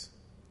forgiveness.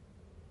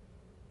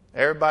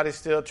 Everybody's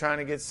still trying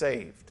to get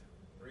saved.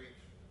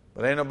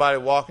 But ain't nobody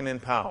walking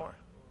in power.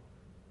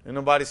 Ain't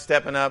nobody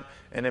stepping up.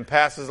 And then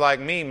pastors like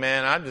me,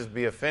 man, I just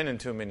be offending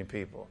too many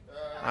people.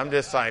 I'm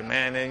just like,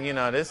 man, and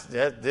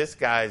this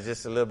guy is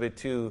just a little bit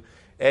too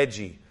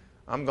edgy.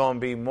 I'm going to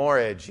be more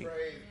edgy.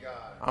 Praise God.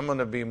 I'm going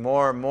to be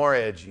more and more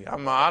edgy.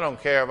 I don't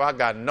care if I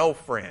got no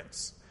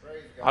friends.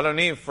 I don't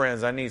need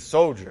friends. I need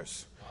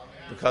soldiers.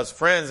 Because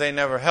friends ain't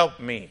never helped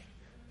me.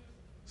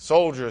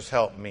 Soldiers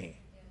help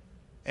me.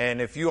 And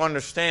if you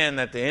understand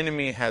that the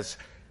enemy has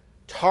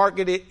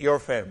targeted your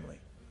family,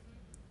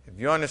 if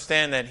you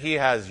understand that he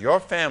has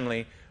your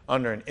family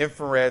under an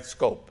infrared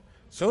scope,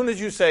 as soon as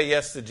you say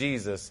yes to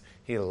Jesus,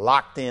 he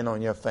locked in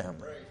on your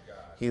family.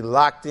 He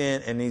locked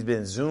in, and he's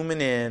been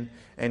zooming in,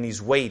 and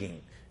he's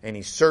waiting, and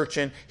he's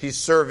searching, he's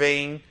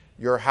surveying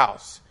your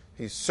house.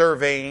 He's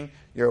surveying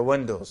your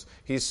windows.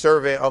 He's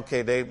surveying,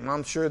 okay,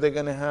 I'm sure they're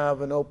going to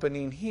have an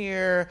opening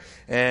here.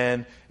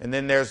 And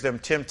then there's them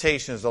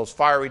temptations, those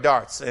fiery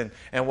darts. And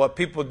what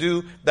people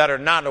do that are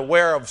not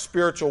aware of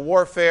spiritual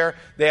warfare,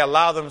 they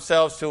allow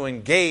themselves to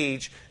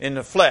engage in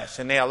the flesh.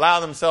 And they allow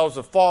themselves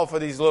to fall for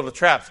these little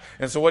traps.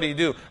 And so what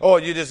do? Oh,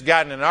 you just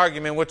got in an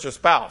argument with your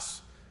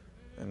spouse.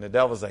 And the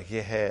devil's like,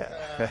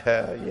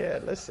 yeah,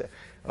 listen.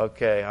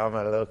 Okay, I'm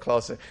a little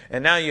closer.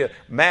 And now you're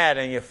mad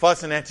and you're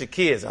fussing at your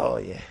kids. Oh,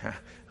 yeah,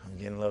 I'm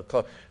getting a little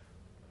close.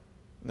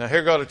 Now,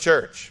 here go to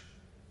church.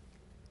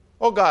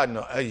 Oh, God,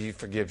 no, he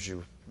forgives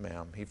you,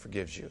 ma'am. He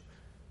forgives you.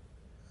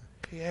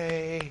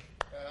 Yay.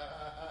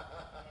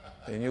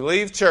 Then you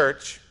leave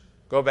church,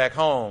 go back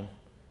home,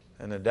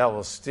 and the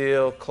devil's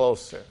still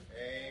closer.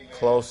 Amen.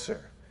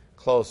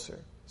 Closer.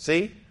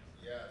 See?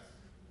 Yes.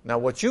 Now,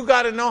 what you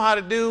got to know how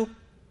to do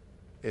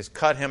is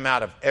cut him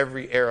out of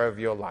every area of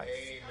your life.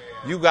 Amen.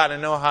 You got to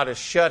know how to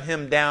shut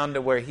him down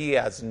to where he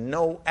has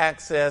no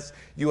access.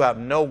 You have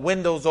no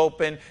windows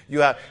open.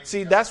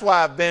 See, that's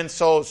why I've been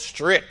so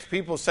strict.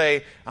 People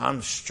say,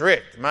 I'm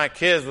strict. My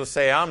kids will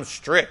say, I'm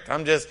strict.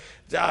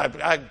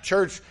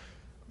 Church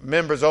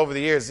members over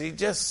the years, he's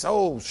just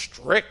so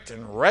strict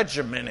and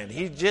regimented.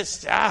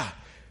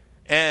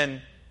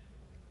 And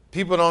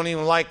people don't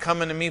even like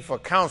coming to me for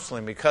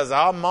counseling because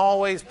I'm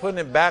always putting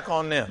it back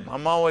on them.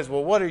 I'm always,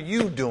 well, what are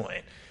you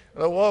doing?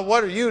 Well,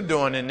 what are you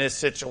doing in this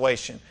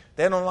situation?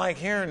 They don't like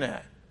hearing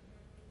that.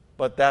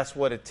 But that's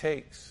what it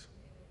takes.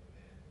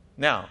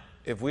 Now,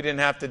 if we didn't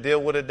have to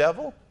deal with a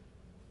devil,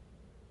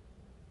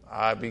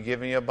 I'd be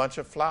giving you a bunch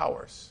of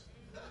flowers.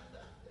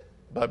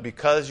 But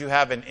because you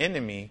have an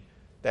enemy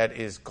that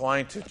is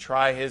going to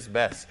try his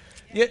best,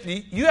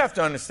 you have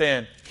to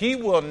understand, he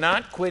will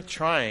not quit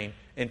trying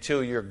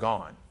until you're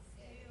gone.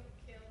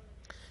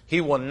 He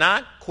will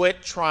not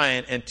quit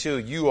trying until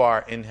you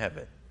are in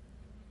heaven.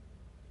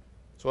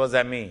 So what does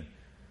that mean?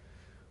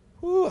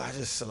 I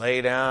just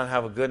lay down,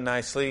 have a good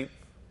night's sleep.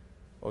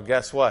 Well,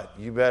 guess what?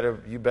 You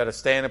better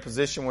stay in a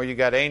position where you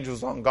got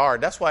angels on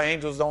guard. That's why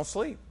angels don't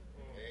sleep.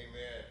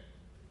 Amen.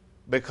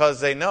 Because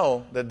they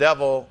know the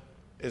devil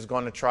is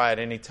going to try at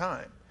any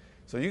time.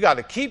 So you got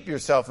to keep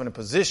yourself in a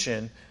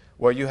position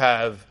where you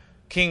have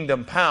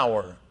kingdom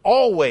power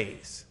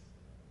always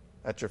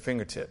at your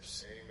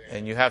fingertips. Amen.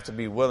 And you have to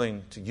be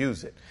willing to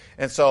use it.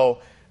 And so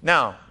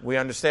now we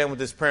understand with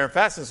this prayer and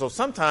fasting. So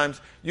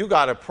sometimes you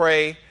got to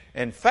pray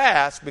and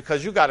fast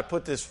because you got to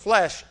put this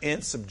flesh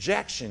in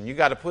subjection. You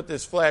got to put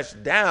this flesh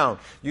down.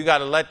 You got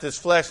to let this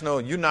flesh know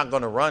you're not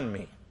going to run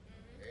me.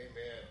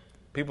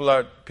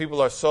 Amen.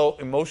 People are so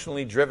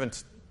emotionally driven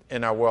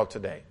in our world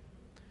today.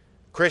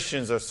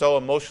 Christians are so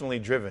emotionally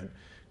driven.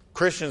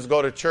 Christians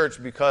go to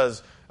church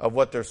because of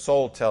what their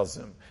soul tells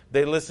them.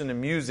 They listen to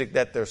music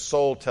that their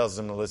soul tells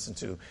them to listen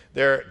to.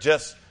 They're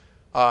just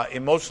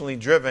emotionally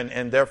driven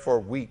and therefore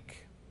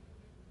weak.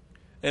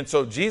 And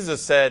so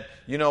Jesus said,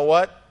 you know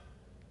what?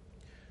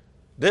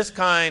 This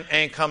kind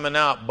ain't coming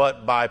out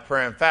but by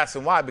prayer and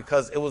fasting. Why?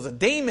 Because it was a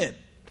demon.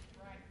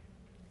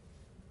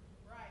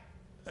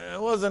 Right. It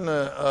wasn't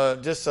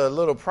just a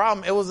little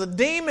problem. It was a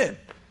demon.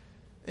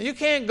 You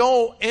can't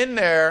go in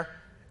there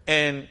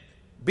and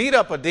beat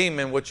up a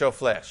demon with your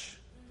flesh.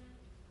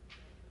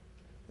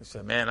 He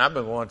said, man, I've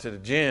been going to the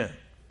gym.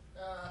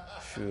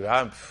 Shoot,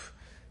 I'm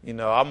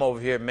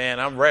over here, man,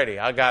 I'm ready.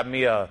 I got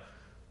me a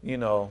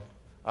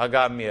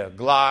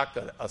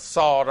Glock, a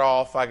sawed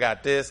off. I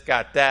got this,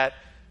 got that.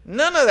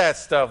 None of that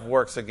stuff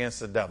works against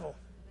the devil.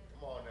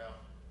 Come on now.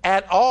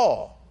 At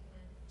all.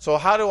 So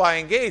how do I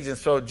engage? And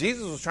so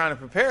Jesus was trying to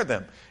prepare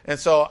them. And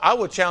so I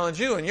would challenge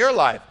you in your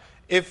life.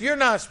 If you're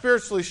not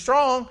spiritually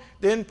strong,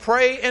 then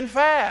pray and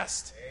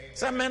fast.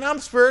 Say, man, I'm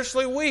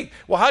spiritually weak.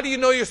 Well, how do you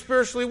know you're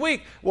spiritually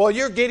weak? Well,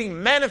 you're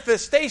getting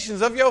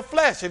manifestations of your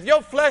flesh. If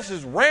your flesh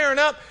is rearing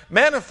up,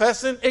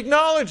 manifesting,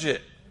 acknowledge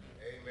it.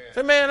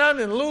 Say, man, I'm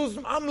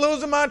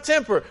losing my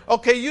temper.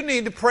 Okay, you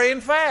need to pray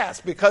and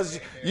fast because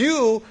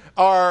you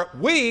are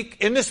weak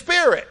in the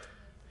spirit.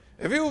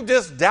 If you're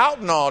just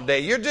doubting all day,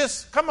 you're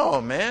just, come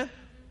on, man.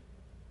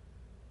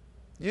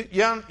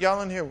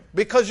 Y'all in here,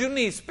 because you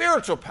need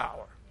spiritual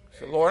power.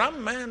 Say, Lord,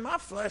 my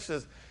flesh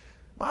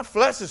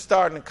is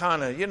starting to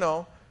kind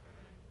of,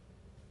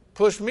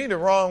 push me the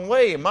wrong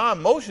way. My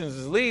emotions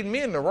is leading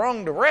me in the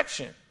wrong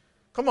direction.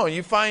 Come on,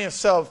 you find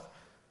yourself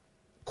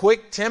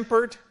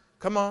quick-tempered.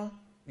 Come on.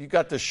 You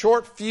got the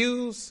short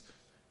fuse.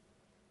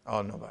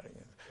 Oh, nobody.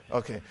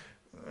 Okay.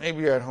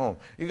 Maybe you're at home.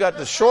 You got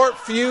the short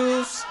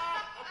fuse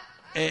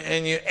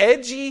and you're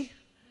edgy.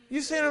 You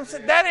see what I'm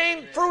saying? That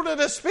ain't fruit of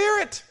the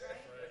Spirit.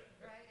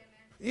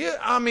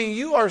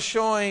 You are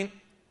showing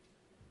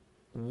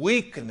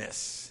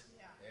weakness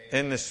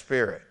in the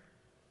Spirit.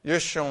 You're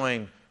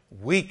showing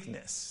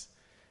weakness.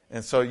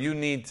 And so you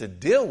need to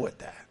deal with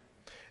that.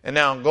 And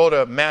now go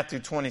to Matthew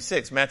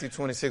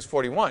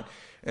 26:41.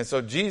 And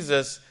so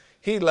Jesus,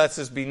 he lets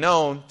this be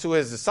known to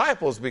his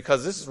disciples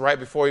because this is right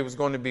before he was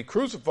going to be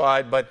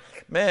crucified. But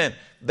man,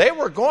 they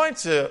were going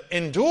to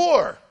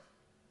endure.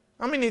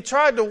 I mean, he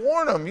tried to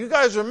warn them. You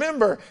guys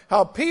remember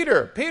how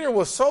Peter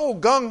was so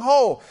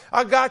gung-ho.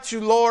 I got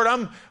you, Lord.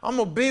 I'm going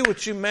to be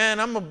with you,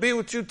 man. I'm going to be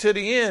with you to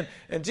the end.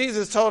 And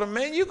Jesus told him,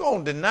 man, you're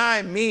going to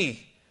deny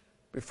me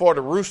before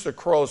the rooster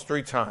crows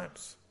 3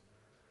 times.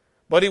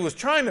 But he was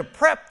trying to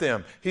prep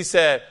them. He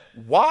said,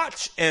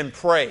 watch and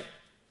pray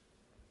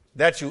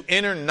that you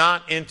enter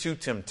not into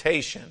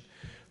temptation.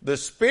 The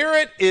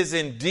spirit is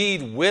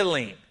indeed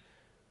willing,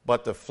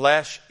 but the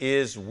flesh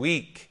is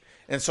weak.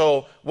 And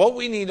so what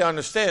we need to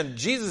understand,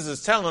 Jesus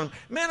is telling them,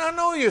 man, I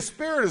know your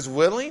spirit is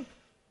willing,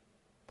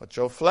 but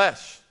your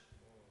flesh.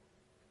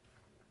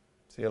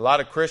 See, a lot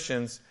of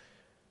Christians,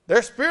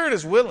 their spirit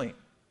is willing.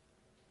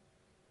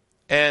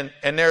 And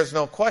there's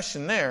no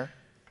question there.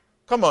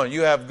 Come on,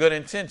 you have good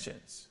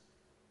intentions.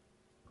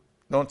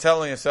 Don't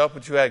tell on yourself,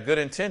 but you had good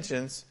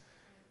intentions,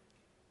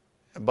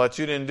 but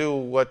you didn't do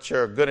what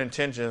your good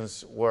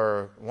intentions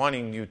were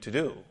wanting you to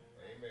do.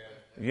 Amen.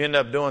 You end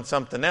up doing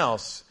something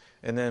else.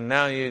 And then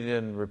now you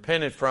didn't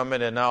repented from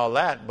it and all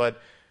that. But,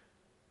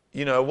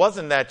 you know, it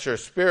wasn't that your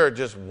spirit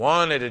just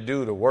wanted to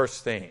do the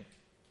worst thing.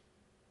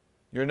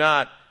 You're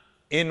not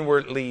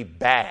inwardly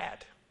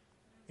bad.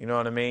 You know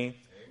what I mean?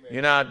 Amen.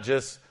 You're not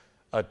just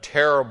a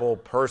terrible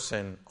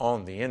person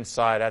on the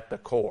inside at the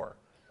core.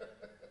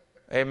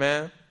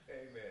 Amen?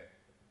 Amen.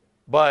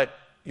 But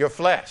your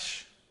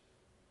flesh.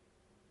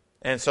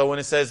 And so when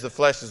it says the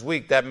flesh is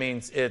weak, that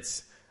means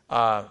it's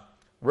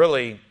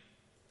really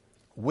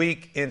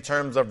weak in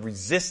terms of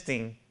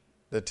resisting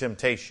the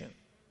temptation.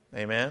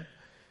 Amen?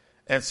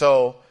 And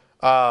so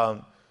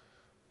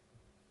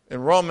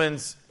in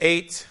Romans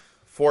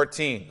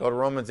 8:14, go to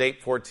Romans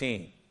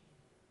 8:14.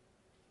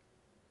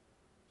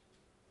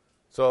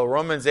 So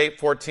Romans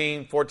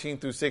 8:14, 14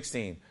 through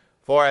 16.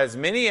 For as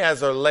many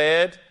as are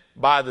led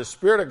by the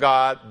Spirit of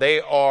God, they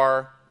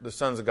are the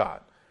sons of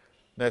God.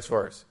 Next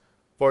verse.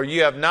 For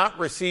you have not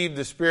received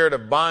the spirit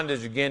of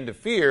bondage again to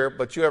fear,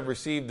 but you have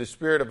received the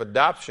spirit of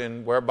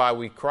adoption, whereby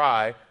we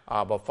cry,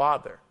 Abba,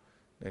 Father.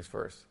 Next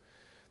verse.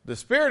 The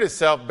Spirit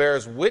itself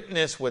bears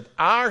witness with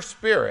our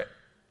spirit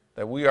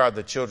that we are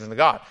the children of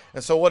God.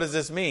 And so what does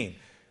this mean?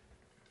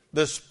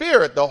 The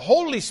Spirit, the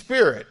Holy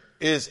Spirit,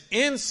 is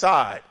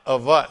inside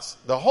of us.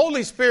 The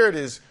Holy Spirit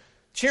is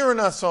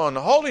cheering us on.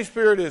 The Holy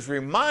Spirit is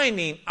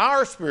reminding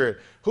our spirit.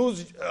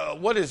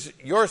 What is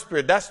your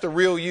spirit? That's the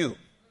real you.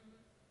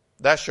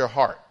 That's your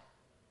heart,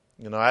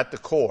 you know, at the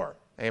core.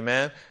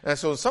 Amen. And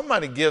so if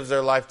somebody gives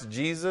their life to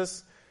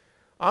Jesus,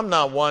 I'm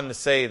not one to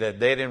say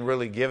that they didn't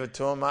really give it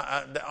to him.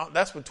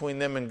 That's between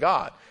them and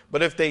God.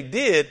 But if they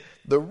did,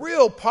 the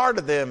real part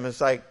of them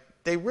is like,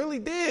 they really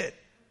did.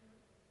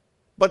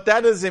 But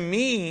that doesn't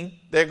mean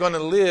they're going to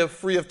live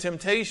free of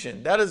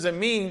temptation. That doesn't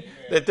mean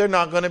that they're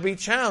not going to be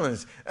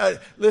challenged.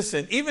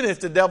 Listen, even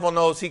if the devil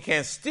knows he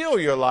can't steal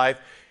your life,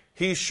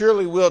 he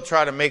surely will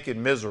try to make it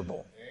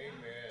miserable.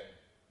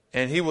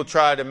 And he will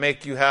try to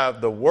make you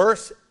have the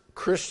worst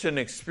Christian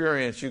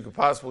experience you could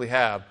possibly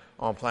have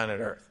on planet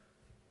Earth.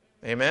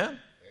 Amen? Amen.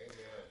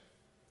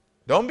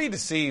 Don't be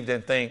deceived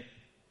and think,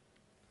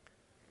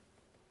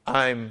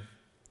 I'm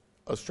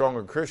a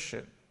stronger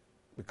Christian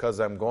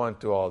because I'm going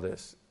through all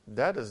this.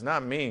 That does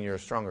not mean you're a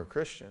stronger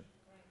Christian.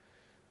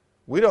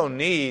 We don't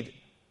need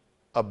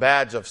a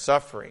badge of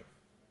suffering.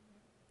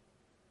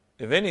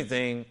 If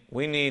anything,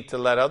 we need to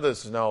let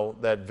others know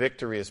that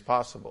victory is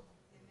possible.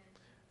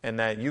 And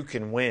that you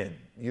can win.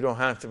 You don't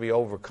have to be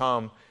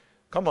overcome.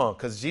 Come on,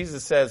 because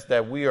Jesus says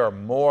that we are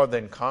more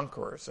than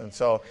conquerors. And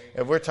so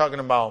if we're talking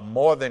about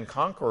more than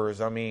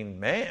conquerors, I mean,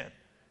 man,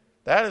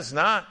 that is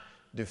not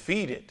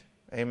defeated.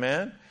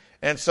 Amen?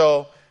 And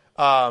so,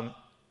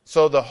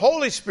 so the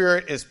Holy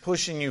Spirit is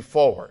pushing you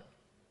forward,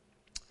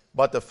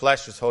 but the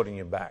flesh is holding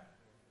you back.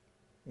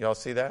 Y'all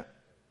see that?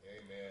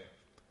 Amen.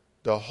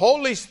 The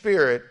Holy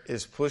Spirit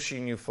is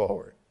pushing you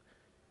forward,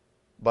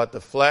 but the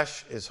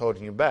flesh is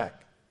holding you back.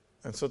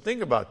 And so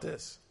think about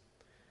this.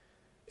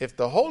 If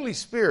the Holy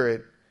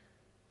Spirit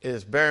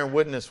is bearing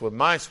witness with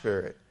my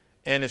spirit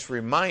and it's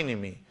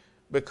reminding me,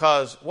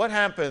 because what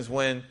happens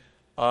when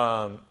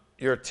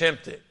you're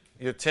tempted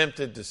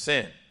to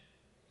sin?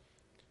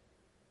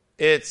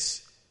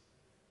 It's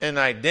an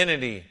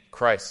identity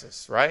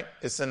crisis, right?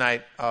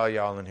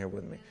 Y'all in here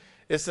with me.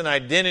 It's an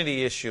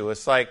identity issue.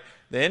 It's like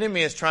the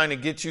enemy is trying to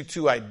get you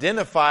to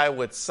identify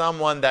with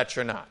someone that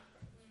you're not.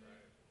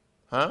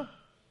 Huh?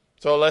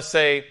 So let's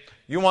say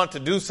you want to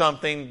do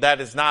something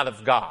that is not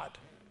of God.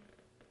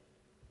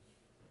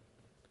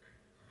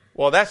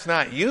 Well, that's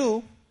not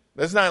you.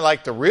 That's not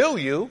like the real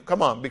you.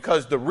 Come on,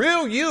 because the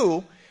real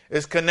you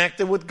is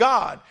connected with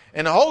God.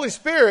 And the Holy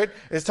Spirit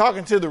is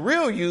talking to the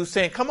real you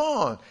saying, come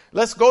on,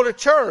 let's go to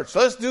church.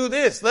 Let's do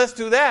this. Let's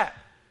do that.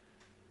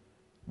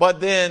 But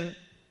then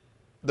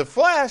the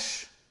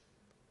flesh,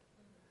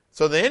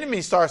 so the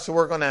enemy starts to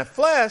work on that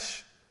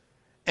flesh,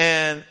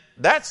 and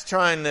that's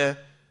trying to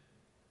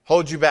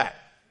hold you back.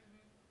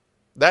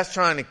 That's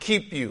trying to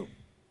keep you.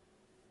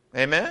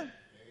 Amen? Amen?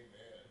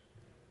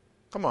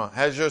 Come on.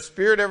 Has your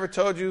spirit ever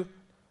told you,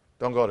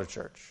 don't go to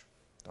church?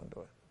 Don't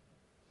do it.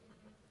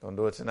 Don't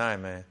do it tonight,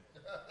 man.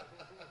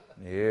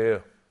 Yeah.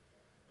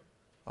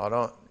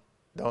 Oh,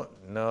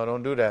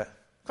 don't do that.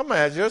 Come on,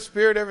 has your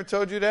spirit ever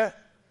told you that?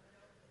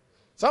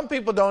 Some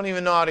people don't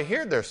even know how to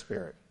hear their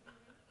spirit.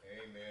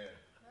 Amen.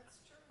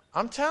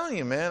 I'm telling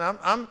you, man,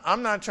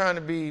 I'm not trying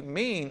to be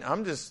mean.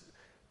 I'm just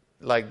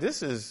like,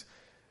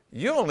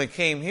 you only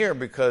came here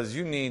because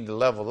you need to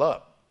level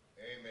up.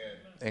 Amen.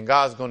 And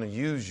God's going to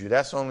use you.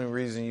 That's the only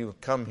reason you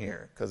come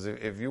here. Because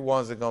if you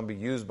ones that are going to be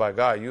used by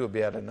God, you would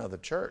be at another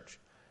church.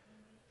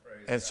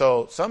 And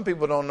so some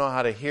people don't know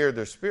how to hear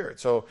their spirit.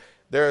 So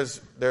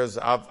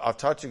I've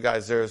taught you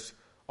guys, there's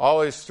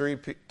always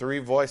three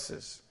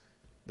voices.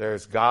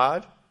 There's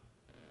God,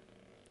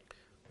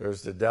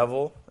 there's the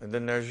devil, and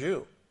then there's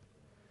you.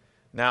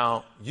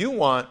 Now, you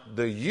want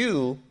the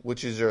you,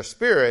 which is your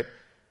spirit,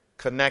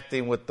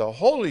 connecting with the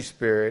Holy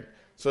Spirit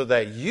so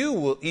that you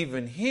will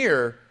even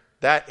hear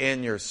that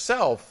in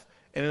yourself,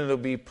 and it'll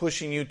be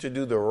pushing you to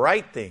do the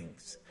right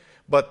things.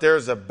 But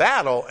there's a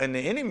battle, and the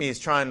enemy is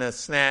trying to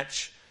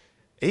snatch.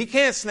 He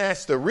can't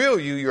snatch the real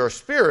you, your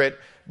spirit,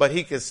 but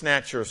he can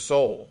snatch your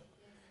soul.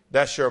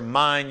 That's your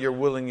mind, your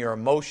will, and your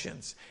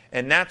emotions.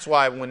 And that's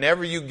why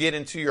whenever you get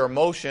into your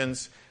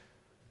emotions,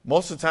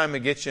 most of the time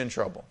it gets you in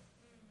trouble.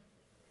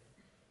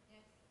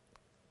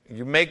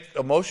 You make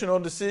emotional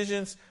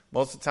decisions,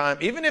 most of the time,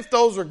 even if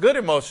those are good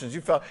emotions, you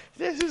felt,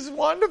 this is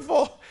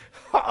wonderful.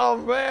 Oh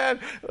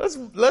man,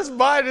 let's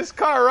buy this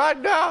car right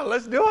now.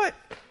 Let's do it.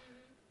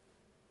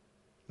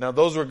 Now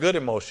those were good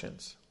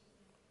emotions,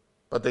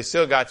 but they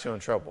still got you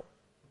in trouble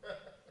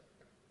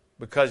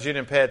because you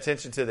didn't pay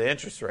attention to the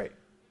interest rate.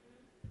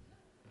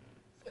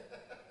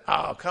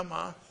 Oh, come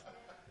on.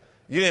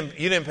 You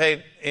didn't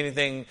pay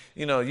anything,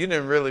 you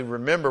didn't really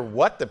remember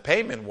what the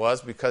payment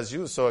was because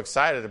you were so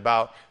excited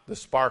about the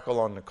sparkle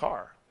on the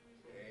car.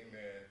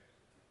 Amen.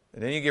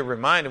 And then you get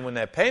reminded when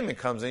that payment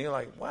comes in, you're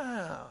like,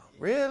 wow,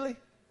 really?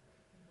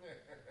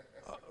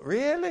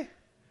 Really?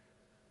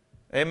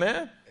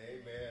 Amen?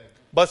 Amen.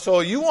 But so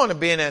you want to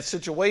be in that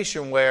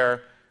situation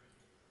where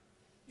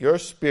your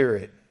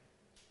spirit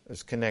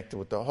is connected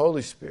with the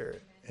Holy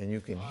Spirit and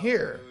you can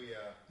hear.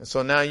 And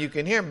so now you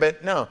can hear.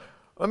 But no,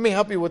 let me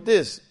help you with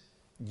this.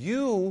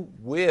 You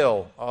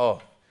will.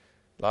 Oh,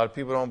 a lot of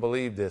people don't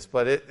believe this,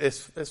 but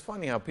it's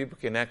funny how people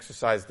can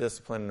exercise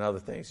discipline and other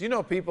things. There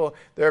are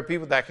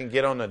people that can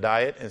get on a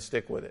diet and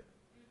stick with it.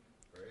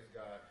 Praise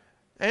God.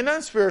 Ain't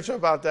nothing spiritual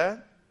about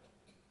that.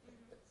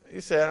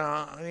 You said,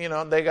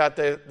 they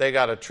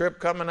got a trip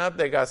coming up,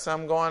 they got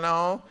something going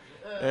on,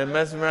 and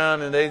messing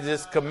around, and they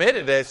just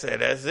committed. They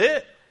said, that's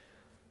it.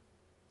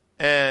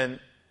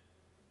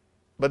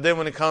 But then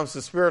when it comes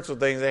to spiritual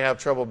things, they have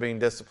trouble being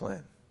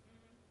disciplined.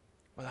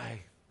 Well,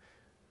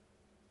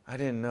 I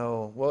didn't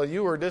know. Well,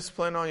 you were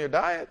disciplined on your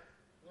diet.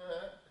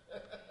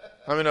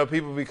 How many know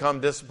people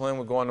become disciplined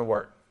with going to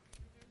work?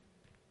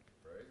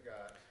 Praise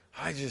God.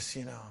 I just,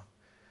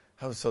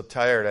 I was so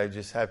tired. I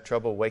just have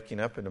trouble waking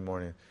up in the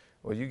morning.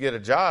 Well, you get a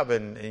job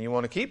and you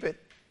want to keep it.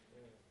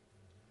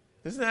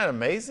 Isn't that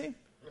amazing?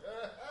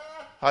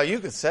 How you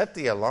could set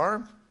the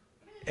alarm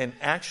and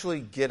actually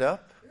get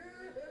up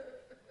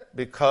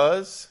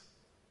because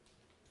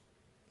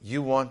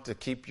you want to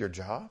keep your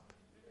job?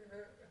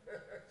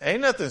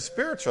 Ain't nothing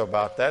spiritual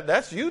about that.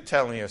 That's you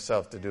telling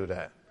yourself to do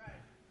that.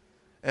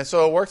 And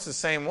so it works the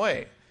same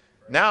way.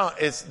 Now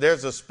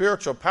there's a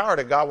spiritual power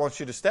that God wants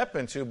you to step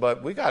into,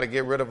 but we got to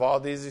get rid of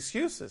all these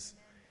excuses.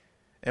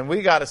 And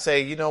we got to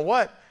say, you know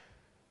what?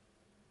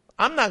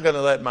 I'm not going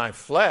to let my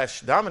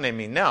flesh dominate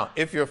me. Now,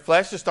 if your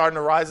flesh is starting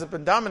to rise up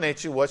and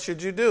dominate you, what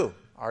should you do?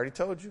 I already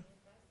told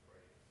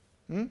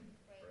you.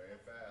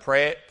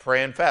 Pray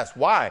and fast.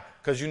 Why?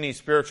 Because you need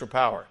spiritual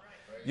power.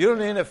 You don't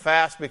need to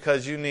fast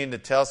because you need to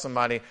tell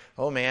somebody,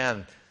 oh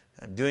man,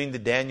 I'm doing the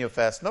Daniel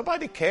fast.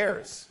 Nobody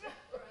cares.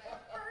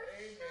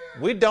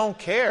 We don't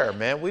care,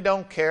 man. We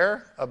don't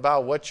care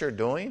about what you're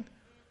doing.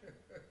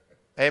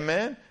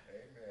 Amen?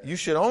 You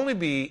should only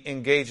be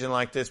engaging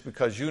like this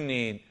because you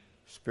need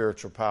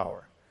spiritual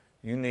power.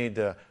 You need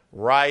to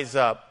rise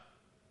up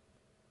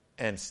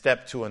and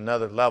step to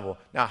another level.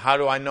 Now, how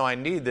do I know I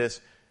need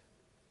this?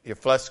 The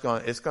flesh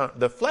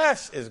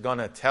is going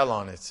to tell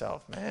on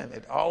itself, man.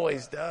 It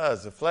always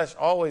does. The flesh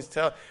always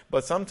tells.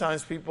 But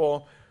sometimes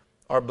people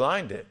are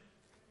blinded.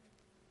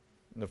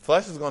 The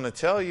flesh is going to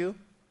tell you.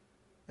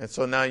 And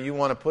so now you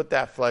want to put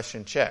that flesh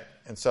in check.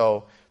 And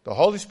so the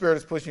Holy Spirit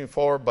is pushing you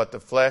forward, but the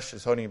flesh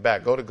is holding you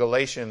back. Go to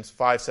Galatians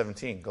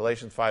 5:17.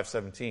 Galatians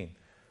 5:17.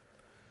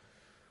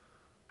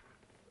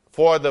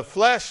 For the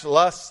flesh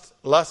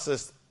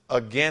lusteth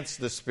against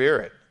the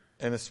spirit,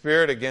 and the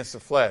spirit against the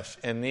flesh.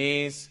 And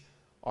these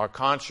are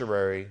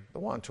contrary the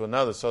one to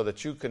another, so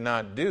that you could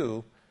not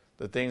do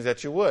the things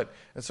that you would.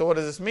 And so what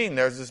does this mean?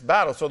 There's this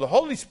battle. So the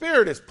Holy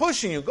Spirit is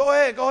pushing you. Go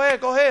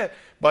ahead.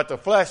 But the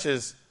flesh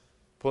is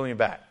pulling you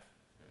back.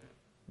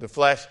 The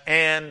flesh,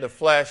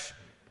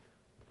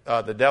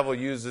 the devil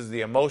uses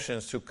the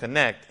emotions to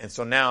connect. And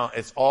so now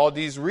it's all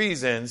these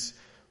reasons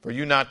for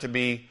you not to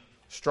be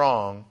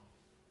strong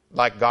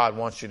like God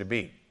wants you to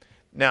be.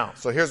 Now,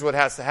 so here's what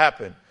has to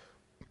happen.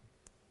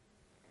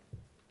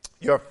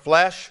 Your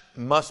flesh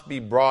must be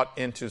brought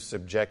into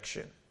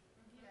subjection.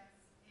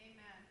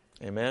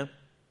 Amen.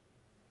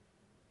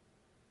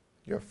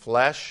 Your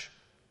flesh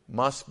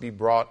must be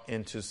brought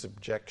into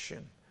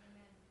subjection.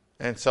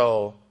 And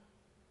so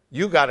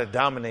you got to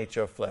dominate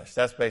your flesh.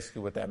 That's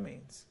basically what that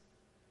means.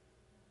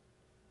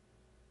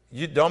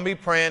 You don't be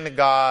praying to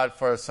God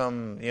for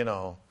some,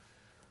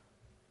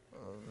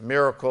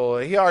 miracle.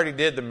 He already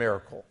did the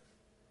miracle.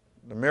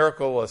 The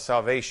miracle was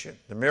salvation.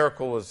 The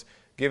miracle was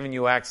giving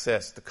you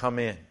access to come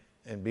in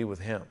and be with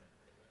him.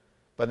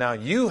 But now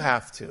you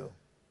have to,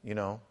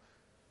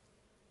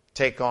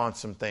 take on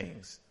some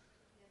things.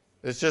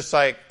 It's just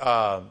like,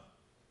 do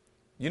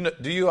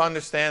you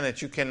understand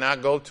that you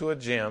cannot go to a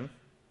gym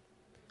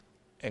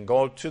and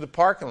go to the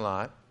parking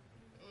lot,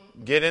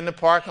 get in the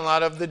parking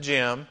lot of the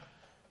gym,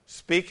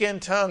 speak in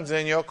tongues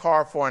in your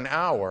car for an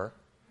hour,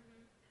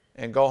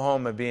 and go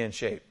home and be in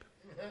shape?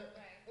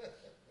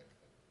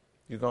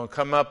 You're going to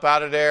come up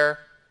out of there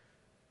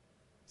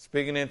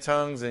speaking in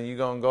tongues, and you're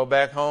going to go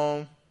back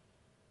home,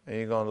 and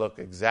you're going to look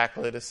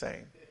exactly the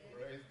same.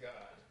 Praise God.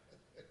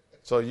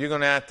 So you're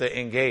going to have to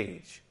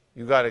engage.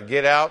 You got to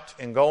get out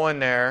and go in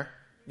there.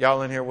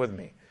 Y'all in here with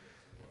me?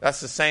 That's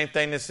the same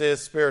thing this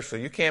is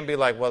spiritually. You can't be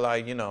like, well,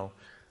 I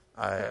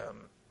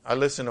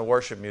listen to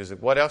worship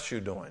music. What else you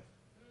doing? Amen.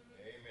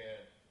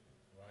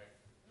 Right.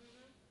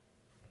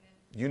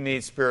 You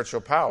need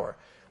spiritual power.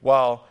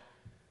 Well,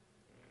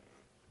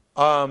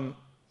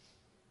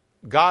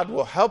 God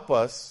will help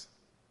us,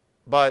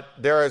 but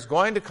there is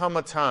going to come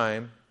a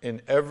time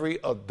in every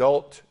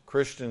adult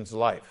Christian's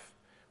life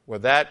where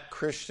that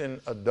Christian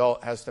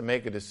adult has to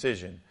make a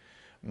decision.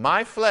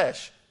 My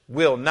flesh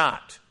will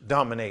not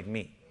dominate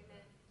me.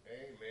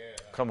 Amen.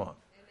 Come on.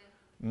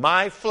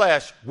 My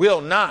flesh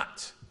will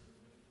not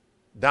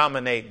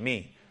dominate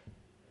me.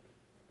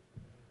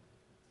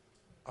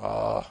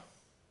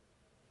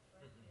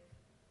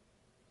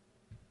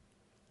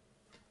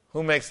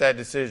 Who makes that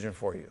decision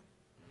for you?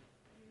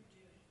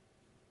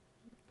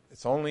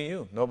 It's only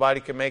you.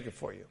 Nobody can make it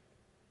for you.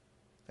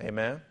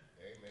 Amen? Amen.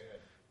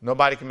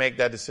 Nobody can make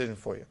that decision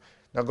for you.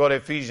 Now go to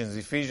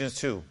Ephesians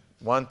 2,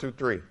 1 through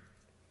 3.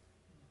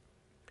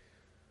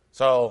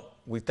 So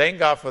we thank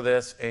God for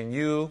this. And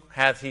you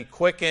hath he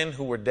quickened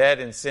who were dead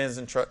in sins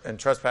and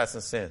trespass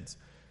and sins,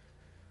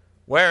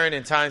 wherein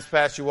in times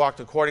past you walked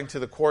according to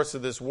the course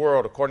of this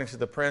world, according to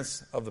the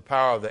prince of the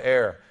power of the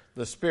air,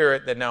 the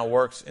spirit that now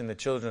works in the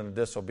children of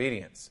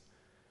disobedience,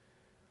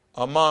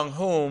 among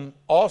whom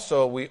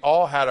also we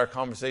all had our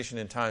conversation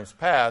in times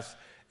past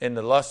in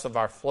the lusts of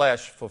our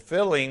flesh,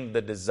 fulfilling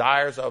the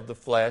desires of the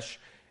flesh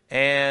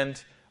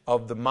and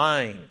of the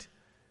mind,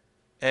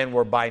 and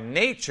were by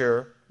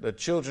nature the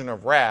children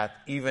of wrath,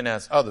 even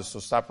as others. So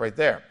stop right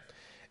there.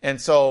 And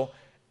so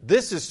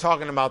this is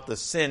talking about the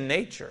sin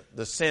nature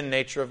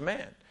of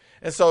man.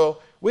 And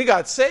so we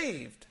got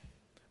saved,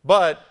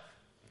 but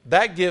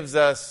that gives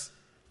us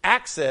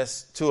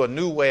access to a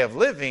new way of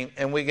living,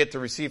 and we get to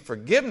receive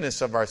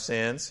forgiveness of our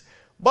sins.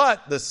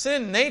 But the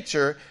sin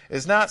nature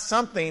is not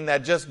something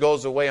that just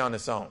goes away on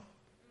its own.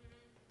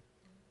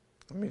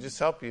 Let me just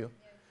help you.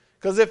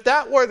 Because if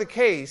that were the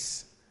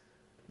case,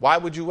 why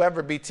would you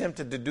ever be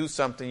tempted to do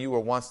something you were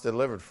once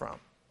delivered from?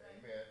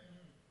 Amen.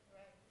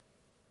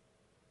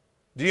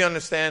 Do you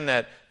understand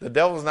that the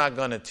devil's not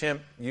going to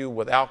tempt you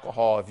with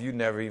alcohol if you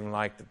never even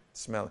like the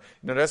smell?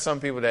 There's some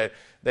people that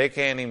they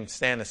can't even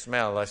stand the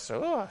smell. Like,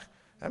 so,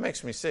 that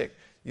makes me sick.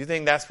 You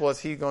think that's what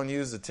he's going to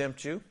use to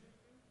tempt you?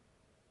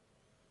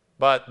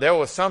 But there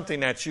was something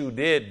that you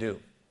did do.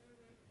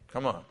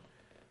 Come on.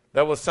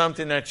 There was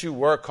something that you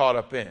were caught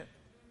up in.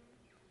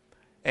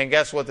 And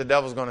guess what the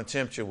devil's going to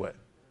tempt you with?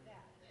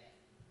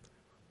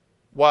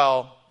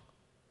 Well,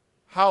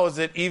 how is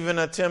it even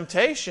a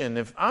temptation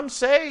if I'm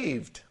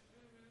saved?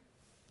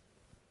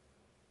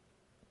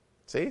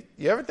 See,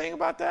 you ever think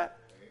about that?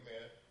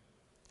 Amen.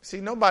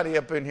 See, nobody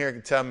up in here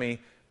can tell me,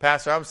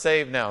 Pastor, I'm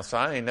saved now, so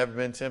I ain't never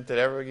been tempted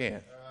ever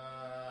again.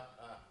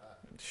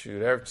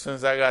 Shoot, ever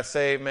since I got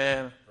saved,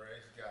 man, Praise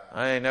God.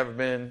 I ain't never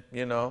been,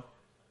 I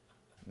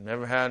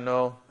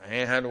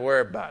ain't had to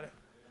worry about it.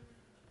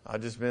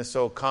 I've just been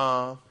so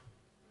calm.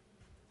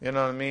 You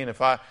know what I mean? If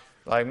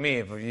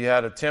you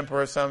had a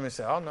temper or something, you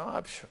say, oh no,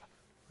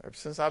 ever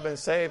since I've been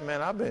saved,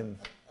 man, I've been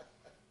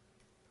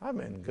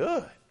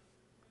good.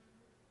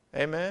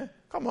 Amen?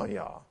 Come on,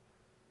 y'all.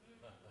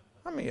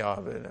 How many of y'all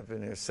have been up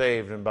in here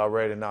saved and about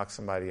ready to knock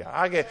somebody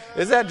out?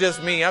 Is that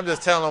just me? I'm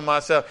just telling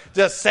myself,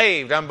 just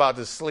saved. I'm about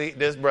to sleep.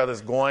 This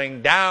brother's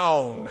going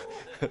down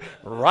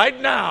right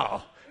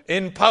now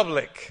in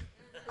public.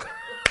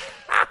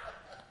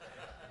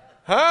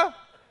 Huh?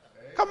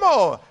 Come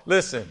on.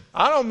 Listen,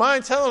 I don't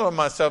mind telling on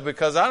myself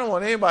because I don't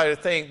want anybody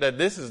to think that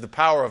this is the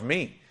power of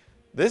me.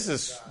 This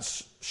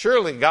is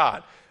surely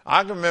God.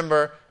 I can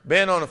remember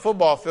being on the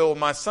football field with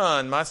my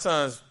son. My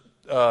sons,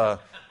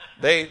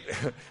 they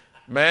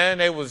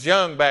was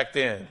young back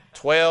then,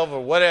 12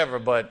 or whatever.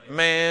 But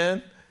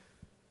man,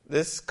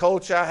 this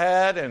coach I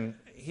had, and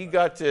he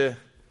got to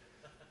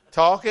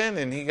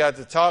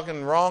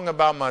talking wrong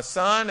about my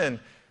son, and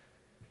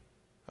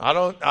I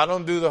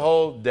don't do the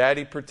whole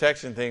daddy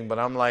protection thing, but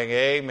I'm like,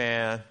 hey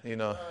man, you're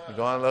going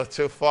a little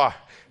too far.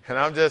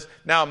 And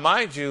now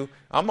mind you,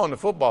 I'm on the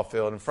football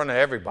field in front of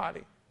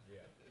everybody.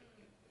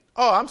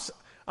 Oh,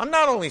 I'm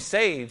not only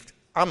saved,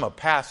 I'm a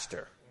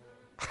pastor.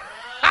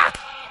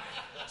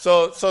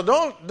 So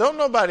don't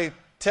nobody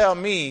tell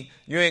me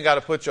you ain't got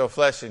to put your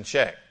flesh in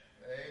check.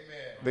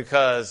 Amen.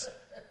 Because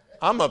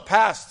I'm a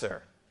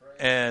pastor.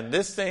 And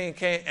this thing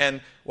came,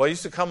 and what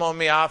used to come on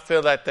me, I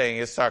feel that thing.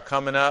 It start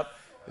coming up.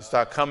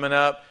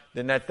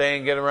 Then that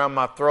thing get around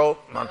my throat.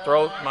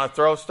 My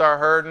throat start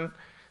hurting.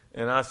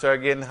 And I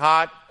start getting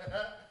hot.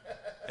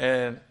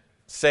 And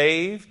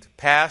saved,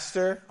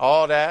 pastor,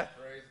 all that.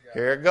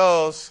 Here it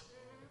goes.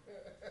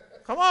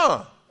 Come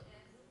on.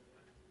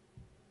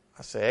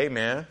 I say,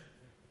 amen.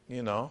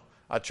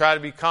 I try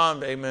to be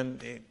calm. Amen.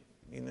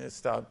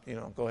 Stop,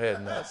 go ahead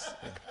and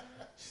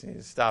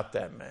stop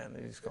that, man.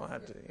 You're just going to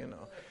have to,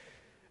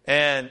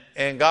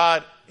 And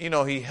God,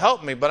 He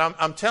helped me. But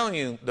I'm telling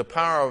you, the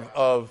power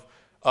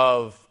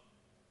of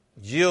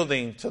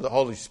yielding to the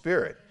Holy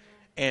Spirit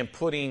and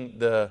putting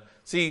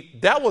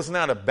that was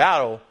not a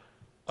battle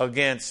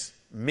against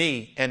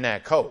me and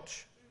that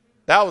coach.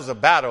 That was a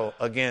battle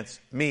against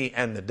me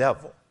and the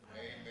devil.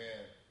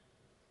 Amen.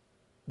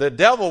 The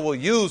devil will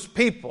use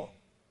people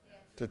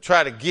to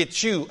try to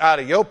get you out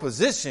of your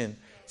position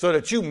so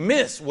that you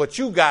miss what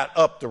you got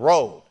up the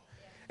road.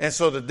 And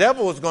so the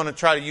devil was going to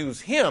try to use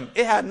him.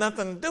 It had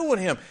nothing to do with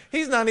him.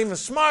 He's not even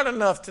smart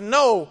enough to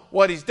know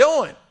what he's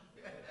doing.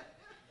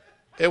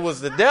 It was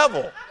the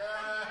devil.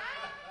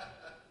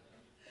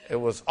 It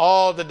was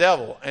all the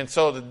devil. And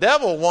so the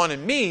devil wanted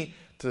me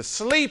to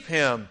sleep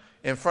him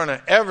in front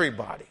of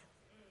everybody.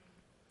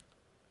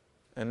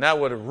 And that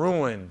would have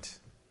ruined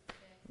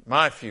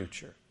my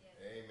future.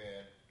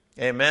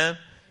 Amen. Amen.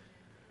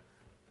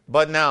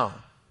 But now,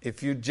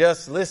 if you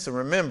just listen,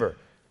 remember,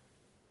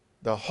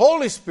 the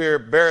Holy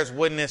Spirit bears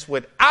witness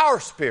with our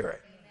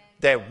spirit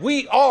that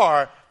we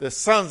are the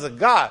sons of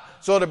God.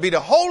 So to be the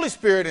Holy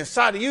Spirit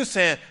inside of you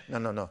saying,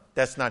 no,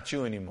 that's not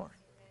you anymore.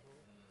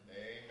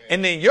 Amen.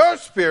 And then your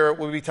spirit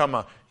will be talking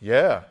about,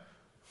 yeah,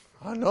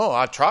 I know.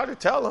 I try to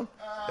tell them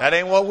that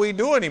ain't what we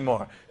do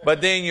anymore.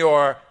 But then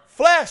your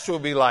flesh will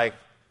be like,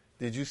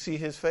 did you see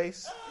his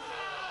face?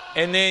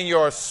 And then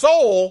your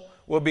soul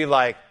will be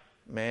like,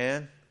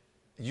 man,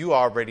 you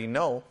already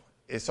know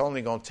it's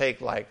only going to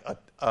take like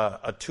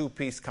a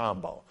two-piece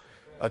combo.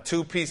 A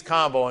two-piece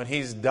combo and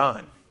he's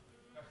done.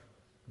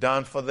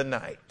 Done for the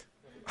night.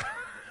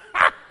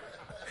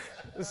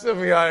 Some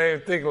of y'all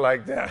ain't think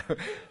like that. I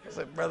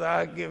said, brother,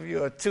 I'll give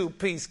you a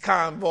two-piece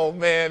combo,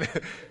 man.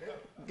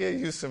 Give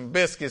you some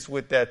biscuits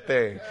with that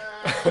thing.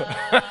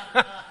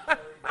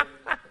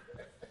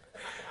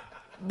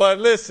 But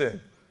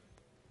listen,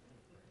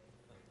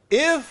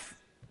 if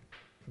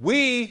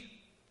we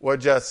were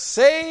just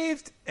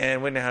saved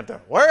and we didn't have to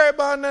worry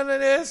about none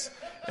of this,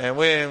 and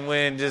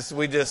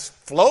we just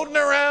floating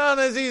around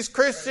as these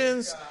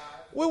Christians,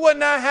 we would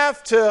not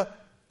have to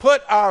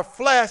put our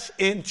flesh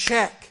in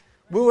check.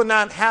 We would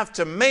not have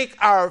to make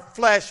our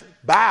flesh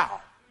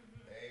bow.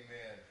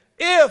 Amen.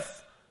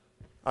 If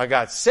I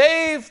got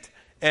saved,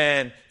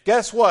 and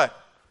guess what?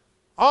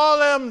 All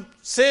them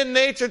sin,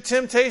 nature,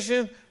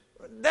 temptation,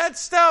 that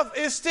stuff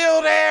is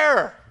still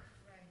there.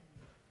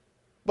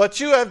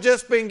 But you have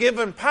just been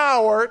given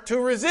power to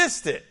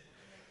resist it.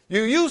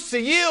 You used to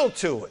yield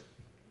to it.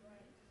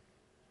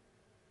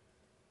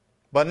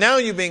 But now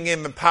you've been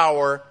given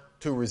power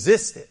to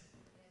resist it.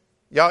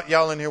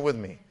 Y'all in here with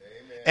me?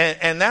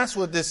 And that's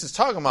what this is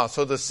talking about.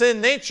 So the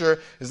sin nature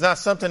is not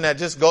something that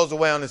just goes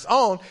away on its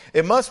own.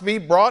 It must be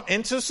brought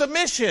into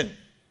submission.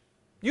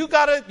 You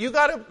gotta do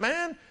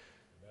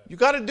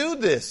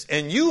this.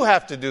 And you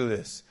have to do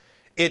this.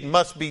 It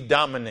must be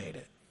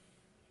dominated.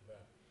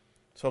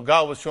 So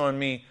God was showing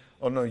me,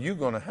 oh no, you're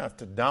going to have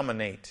to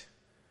dominate.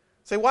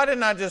 Say, why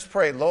didn't I just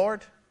pray,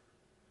 Lord?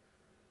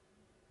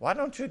 Why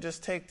don't you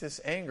just take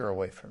this anger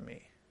away from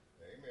me?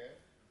 Amen.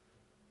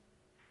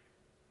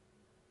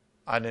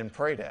 I didn't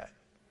pray that.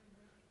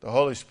 The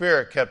Holy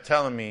Spirit kept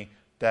telling me,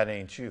 that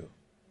ain't you.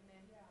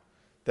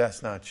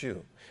 That's not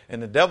you.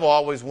 And the devil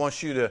always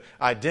wants you to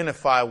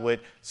identify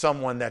with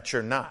someone that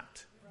you're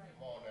not.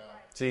 Come on now.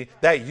 See,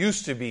 that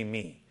used to be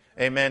me.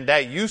 Amen.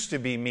 That used to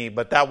be me,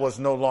 but that was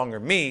no longer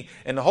me.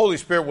 And the Holy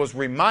Spirit was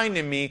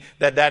reminding me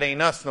that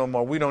ain't us no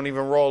more. We don't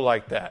even roll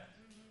like that.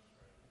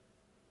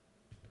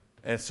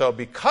 And so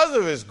because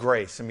of his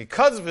grace and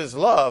because of his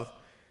love,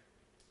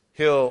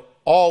 he'll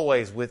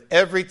always, with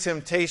every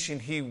temptation,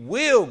 he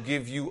will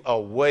give you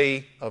a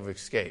way of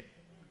escape.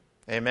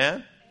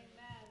 Amen.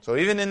 So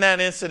even in that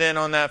incident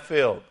on that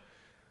field,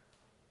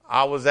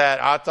 I was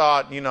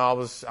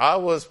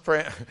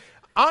praying.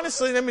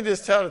 Honestly, let me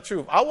just tell the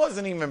truth. I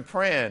wasn't even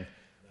praying,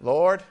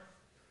 Lord,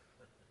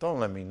 don't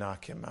let me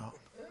knock him out.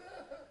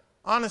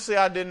 Honestly,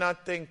 I did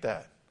not think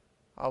that.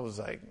 I was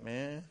like,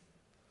 man,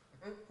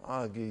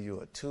 I'll give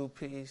you a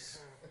two-piece.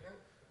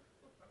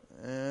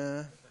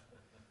 And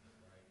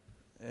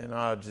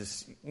I'll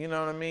just, you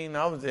know what I mean?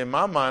 I was in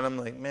my mind, I'm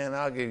like, man,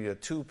 I'll give you a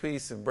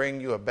two-piece and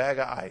bring you a bag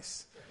of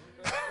ice.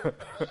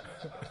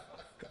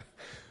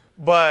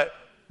 But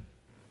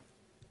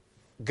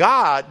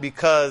God,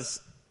 because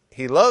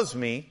He loves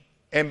me.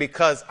 And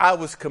because I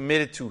was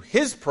committed to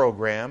his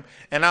program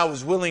and I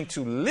was willing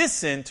to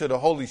listen to the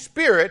Holy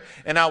Spirit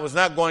and I was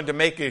not going to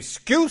make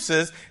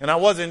excuses and I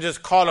wasn't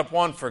just caught up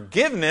on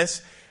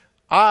forgiveness,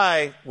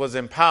 I was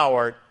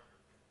empowered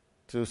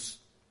to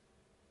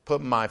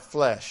put my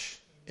flesh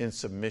in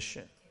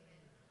submission.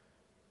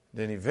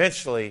 Then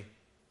eventually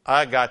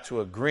I got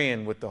to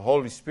agreeing with the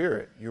Holy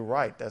Spirit. You're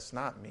right. That's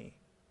not me.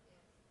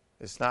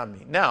 It's not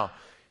me. Now,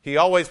 he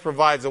always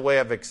provides a way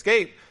of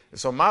escape.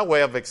 So my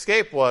way of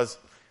escape was,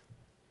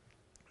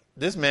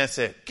 this man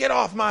said, get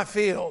off my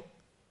field.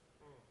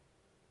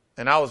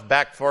 And I was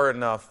back far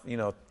enough,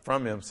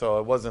 from him. So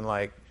it wasn't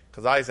like,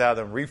 because I used to have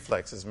them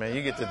reflexes, man.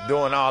 You get to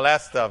doing all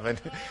that stuff.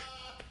 And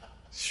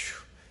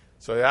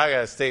so I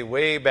got to stay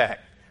way back.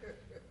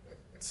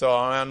 So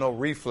I don't have no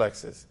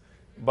reflexes.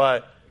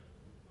 But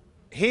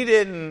he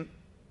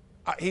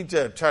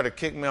just tried to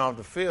kick me off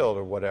the field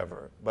or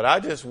whatever. But I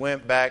just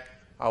went back.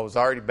 I was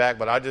already back,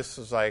 but I just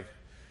was like,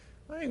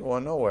 I ain't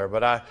going nowhere.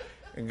 But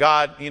and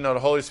God, the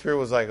Holy Spirit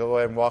was like, go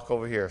ahead and walk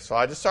over here. So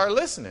I just started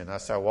listening. I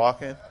started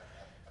walking.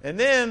 And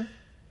then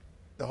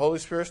the Holy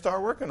Spirit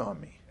started working on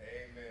me.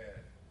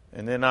 Amen.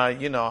 And then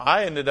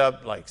I ended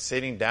up like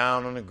sitting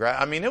down on the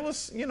grass. I mean, it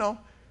was,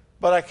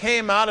 but I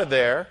came out of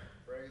there.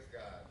 Praise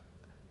God.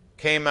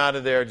 Came out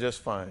of there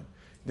just fine.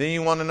 Then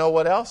you want to know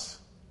what else?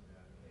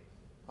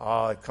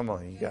 Oh, come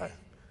on, you got it.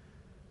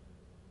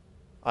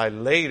 I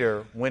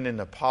later went and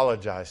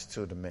apologized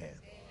to the man.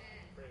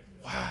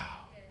 Wow.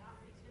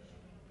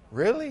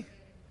 Really?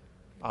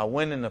 I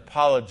went and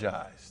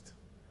apologized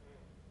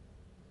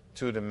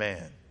to the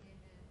man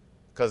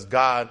because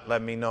God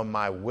let me know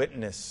my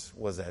witness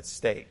was at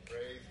stake.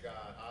 Praise God.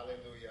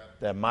 Hallelujah.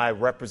 That my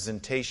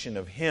representation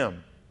of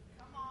him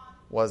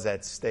was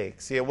at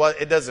stake. See,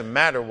 it doesn't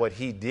matter what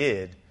he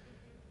did.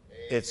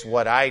 It's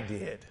what I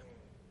did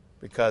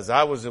because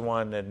I was the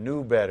one that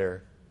knew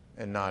better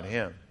and not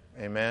him.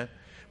 Amen.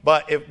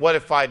 But what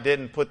if I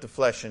didn't put the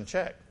flesh in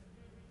check?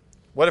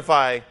 What if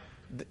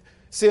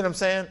see what I'm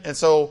saying? And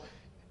so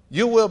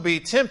you will be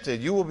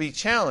tempted, you will be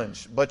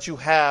challenged, but you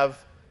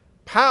have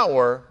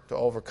power to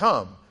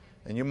overcome.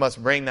 And you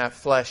must bring that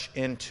flesh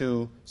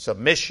into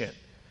submission.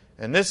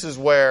 And this is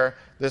where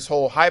this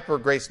whole hyper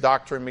grace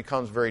doctrine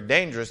becomes very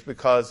dangerous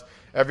because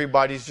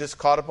everybody's just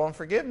caught up on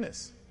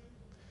forgiveness.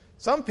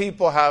 Some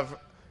people have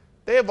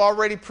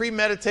already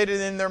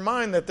premeditated in their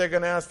mind that they're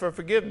going to ask for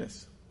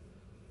forgiveness.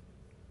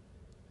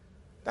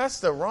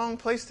 That's the wrong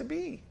place to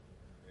be.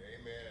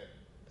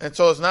 And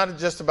so it's not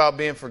just about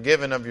being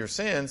forgiven of your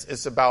sins.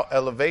 It's about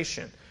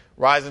elevation,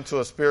 rising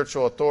to a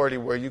spiritual authority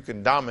where you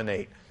can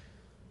dominate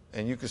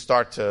and you can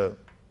start to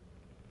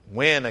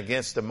win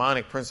against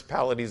demonic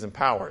principalities and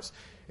powers.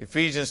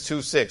 Ephesians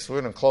 2:6, we're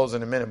going to close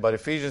in a minute, but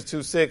Ephesians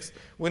 2:6,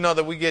 we know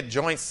that we get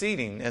joint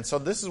seating. And so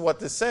this is what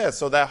this says.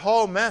 So that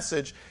whole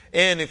message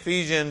in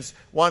Ephesians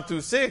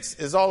 1-6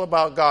 is all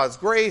about God's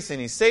grace, and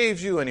he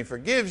saves you and he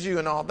forgives you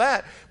and all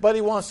that, but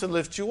he wants to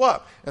lift you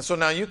up. And so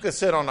now you can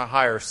sit on a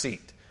higher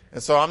seat.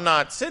 And so I'm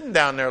not sitting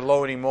down there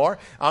low anymore.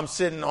 I'm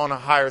sitting on a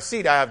higher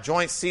seat. I have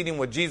joint seating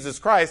with Jesus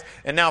Christ.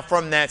 And now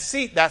from that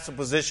seat, that's a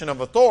position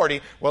of authority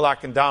where I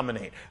can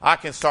dominate. I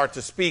can start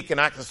to speak and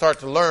I can start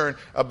to learn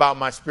about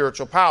my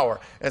spiritual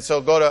power. And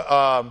so go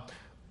to,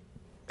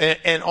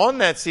 and on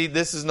that seat,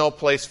 this is no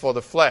place for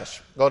the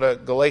flesh. Go to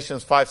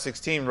Galatians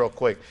 5:16 real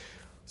quick.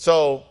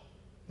 So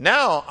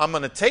now I'm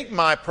going to take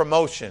my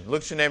promotion.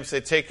 Look at your neighbor and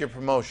say, take your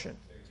promotion.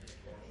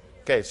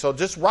 Okay, so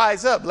just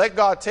rise up. Let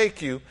God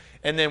take you.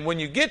 And then when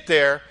you get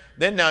there,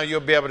 then now you'll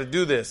be able to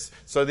do this.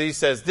 So he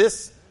says,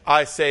 this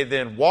I say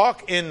then,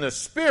 walk in the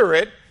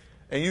Spirit,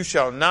 and you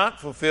shall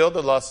not fulfill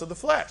the lusts of the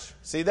flesh.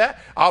 See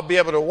that? I'll be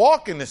able to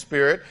walk in the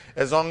Spirit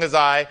as long as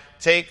I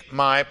take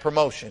my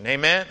promotion.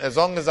 Amen? As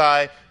long as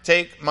I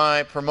take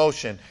my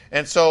promotion.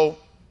 And so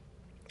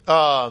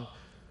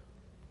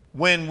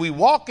when we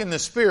walk in the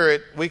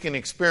Spirit, we can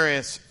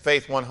experience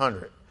faith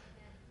 100.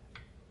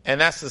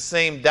 And that's the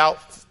same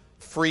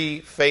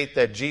doubt-free faith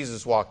that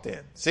Jesus walked in.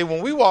 See,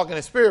 when we walk in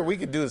the Spirit, we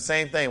could do the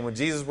same thing. When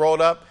Jesus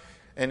rolled up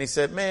and he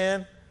said,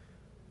 man,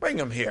 bring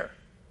him here.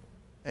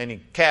 And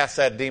he cast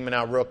that demon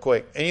out real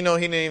quick. And he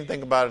didn't even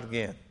think about it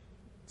again.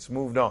 It's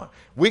moved on.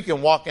 We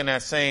can walk in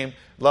that same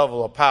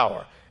level of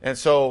power. And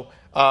so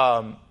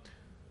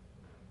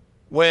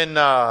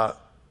let's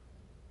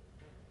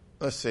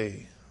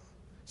see.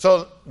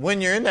 So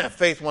when you're in that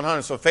faith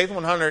 100, so faith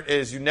 100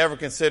 is you never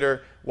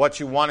consider what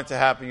you want it to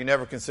happen. You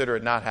never consider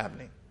it not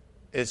happening.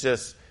 It's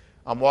just,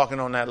 I'm walking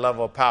on that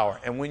level of power.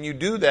 And when you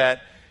do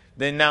that,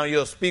 then now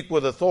you'll speak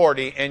with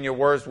authority and your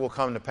words will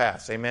come to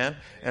pass. Amen?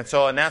 And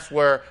that's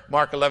where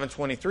Mark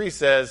 11:23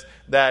 says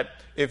that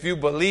if you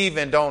believe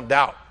and don't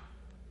doubt,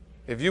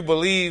 if you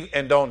believe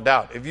and don't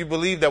doubt, if you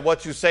believe that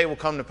what you say will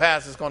come to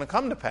pass, it's going to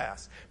come to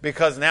pass.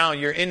 Because now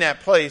you're in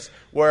that place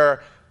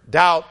where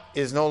doubt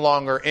is no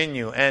longer in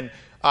you. And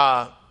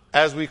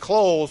as we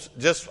close,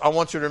 I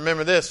want you to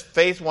remember this.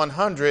 Faith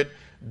 100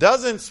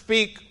 doesn't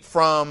speak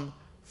from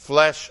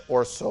flesh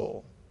or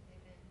soul.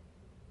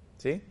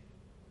 See?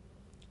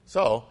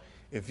 So,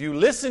 If you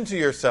listen to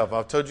yourself,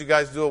 I've told you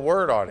guys to do a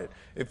word audit.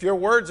 If your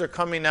words are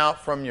coming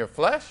out from your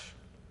flesh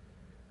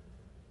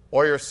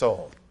or your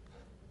soul,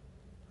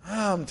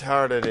 I'm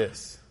tired of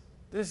this.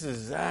 This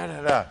is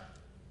da-da-da.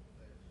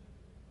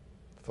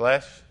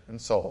 Flesh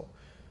and soul.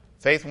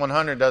 Faith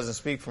 100 doesn't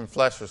speak from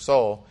flesh or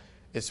soul.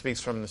 It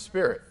speaks from the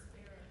Spirit.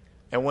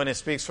 And when it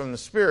speaks from the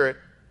Spirit,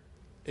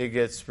 it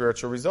gets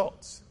spiritual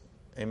results.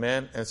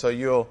 Amen? And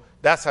so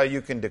that's how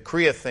you can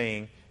decree a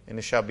thing and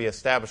it shall be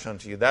established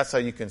unto you. That's how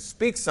you can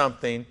speak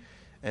something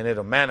and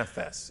it'll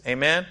manifest.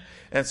 Amen?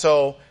 And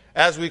so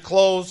as we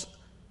close,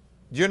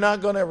 you're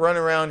not going to run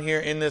around here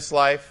in this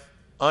life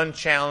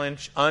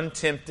unchallenged,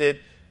 untempted.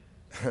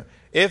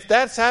 If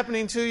that's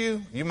happening to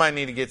you, you might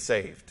need to get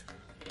saved.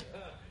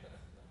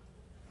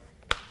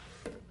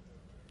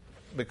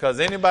 Because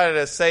anybody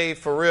that's saved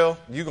for real,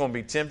 you're going to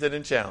be tempted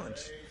and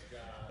challenged.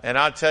 And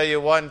I'll tell you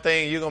one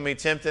thing, you're going to be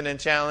tempted and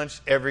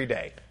challenged every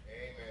day.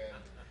 Amen.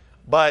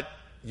 But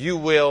you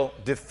will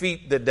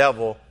defeat the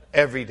devil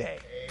every day.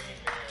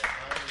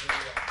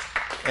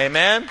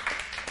 Amen.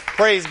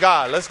 Praise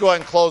God. Let's go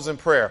ahead and close in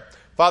prayer.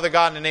 Father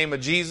God, in the name of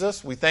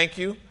Jesus, we thank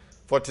you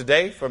for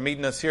today, for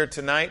meeting us here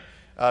tonight,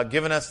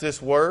 giving us this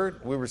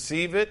word. We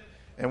receive it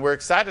and we're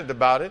excited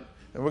about it.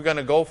 And we're going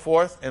to go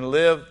forth and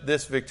live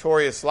this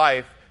victorious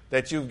life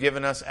that you've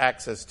given us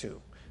access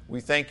to. We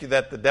thank you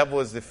that the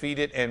devil is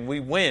defeated and we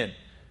win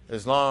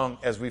as long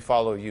as we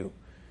follow you.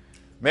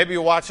 Maybe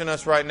you're watching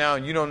us right now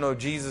and you don't know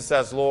Jesus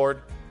as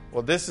Lord.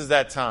 Well, this is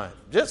that time.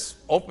 Just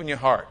open your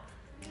heart.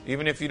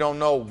 Even if you don't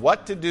know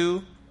what to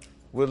do,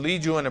 we'll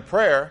lead you in a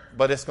prayer,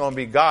 but it's going to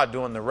be God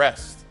doing the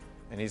rest.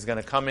 And he's going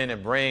to come in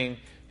and bring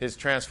his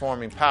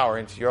transforming power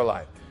into your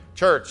life.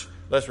 Church,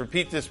 let's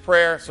repeat this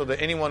prayer so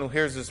that anyone who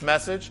hears this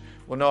message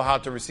will know how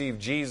to receive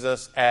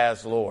Jesus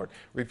as Lord.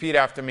 Repeat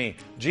after me.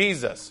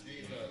 Jesus,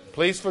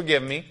 please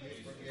forgive me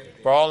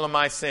for all of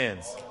my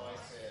sins.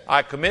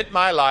 I commit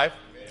my life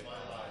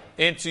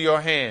into your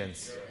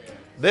hands.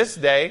 This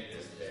day,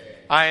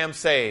 I am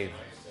saved.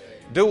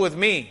 Do with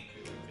me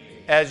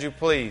as you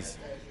please.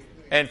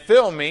 And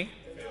fill me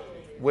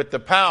with the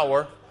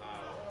power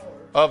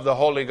of the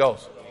Holy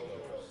Ghost.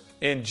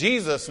 In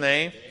Jesus'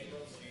 name,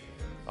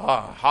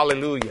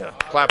 hallelujah.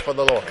 Clap for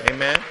the Lord.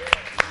 Amen.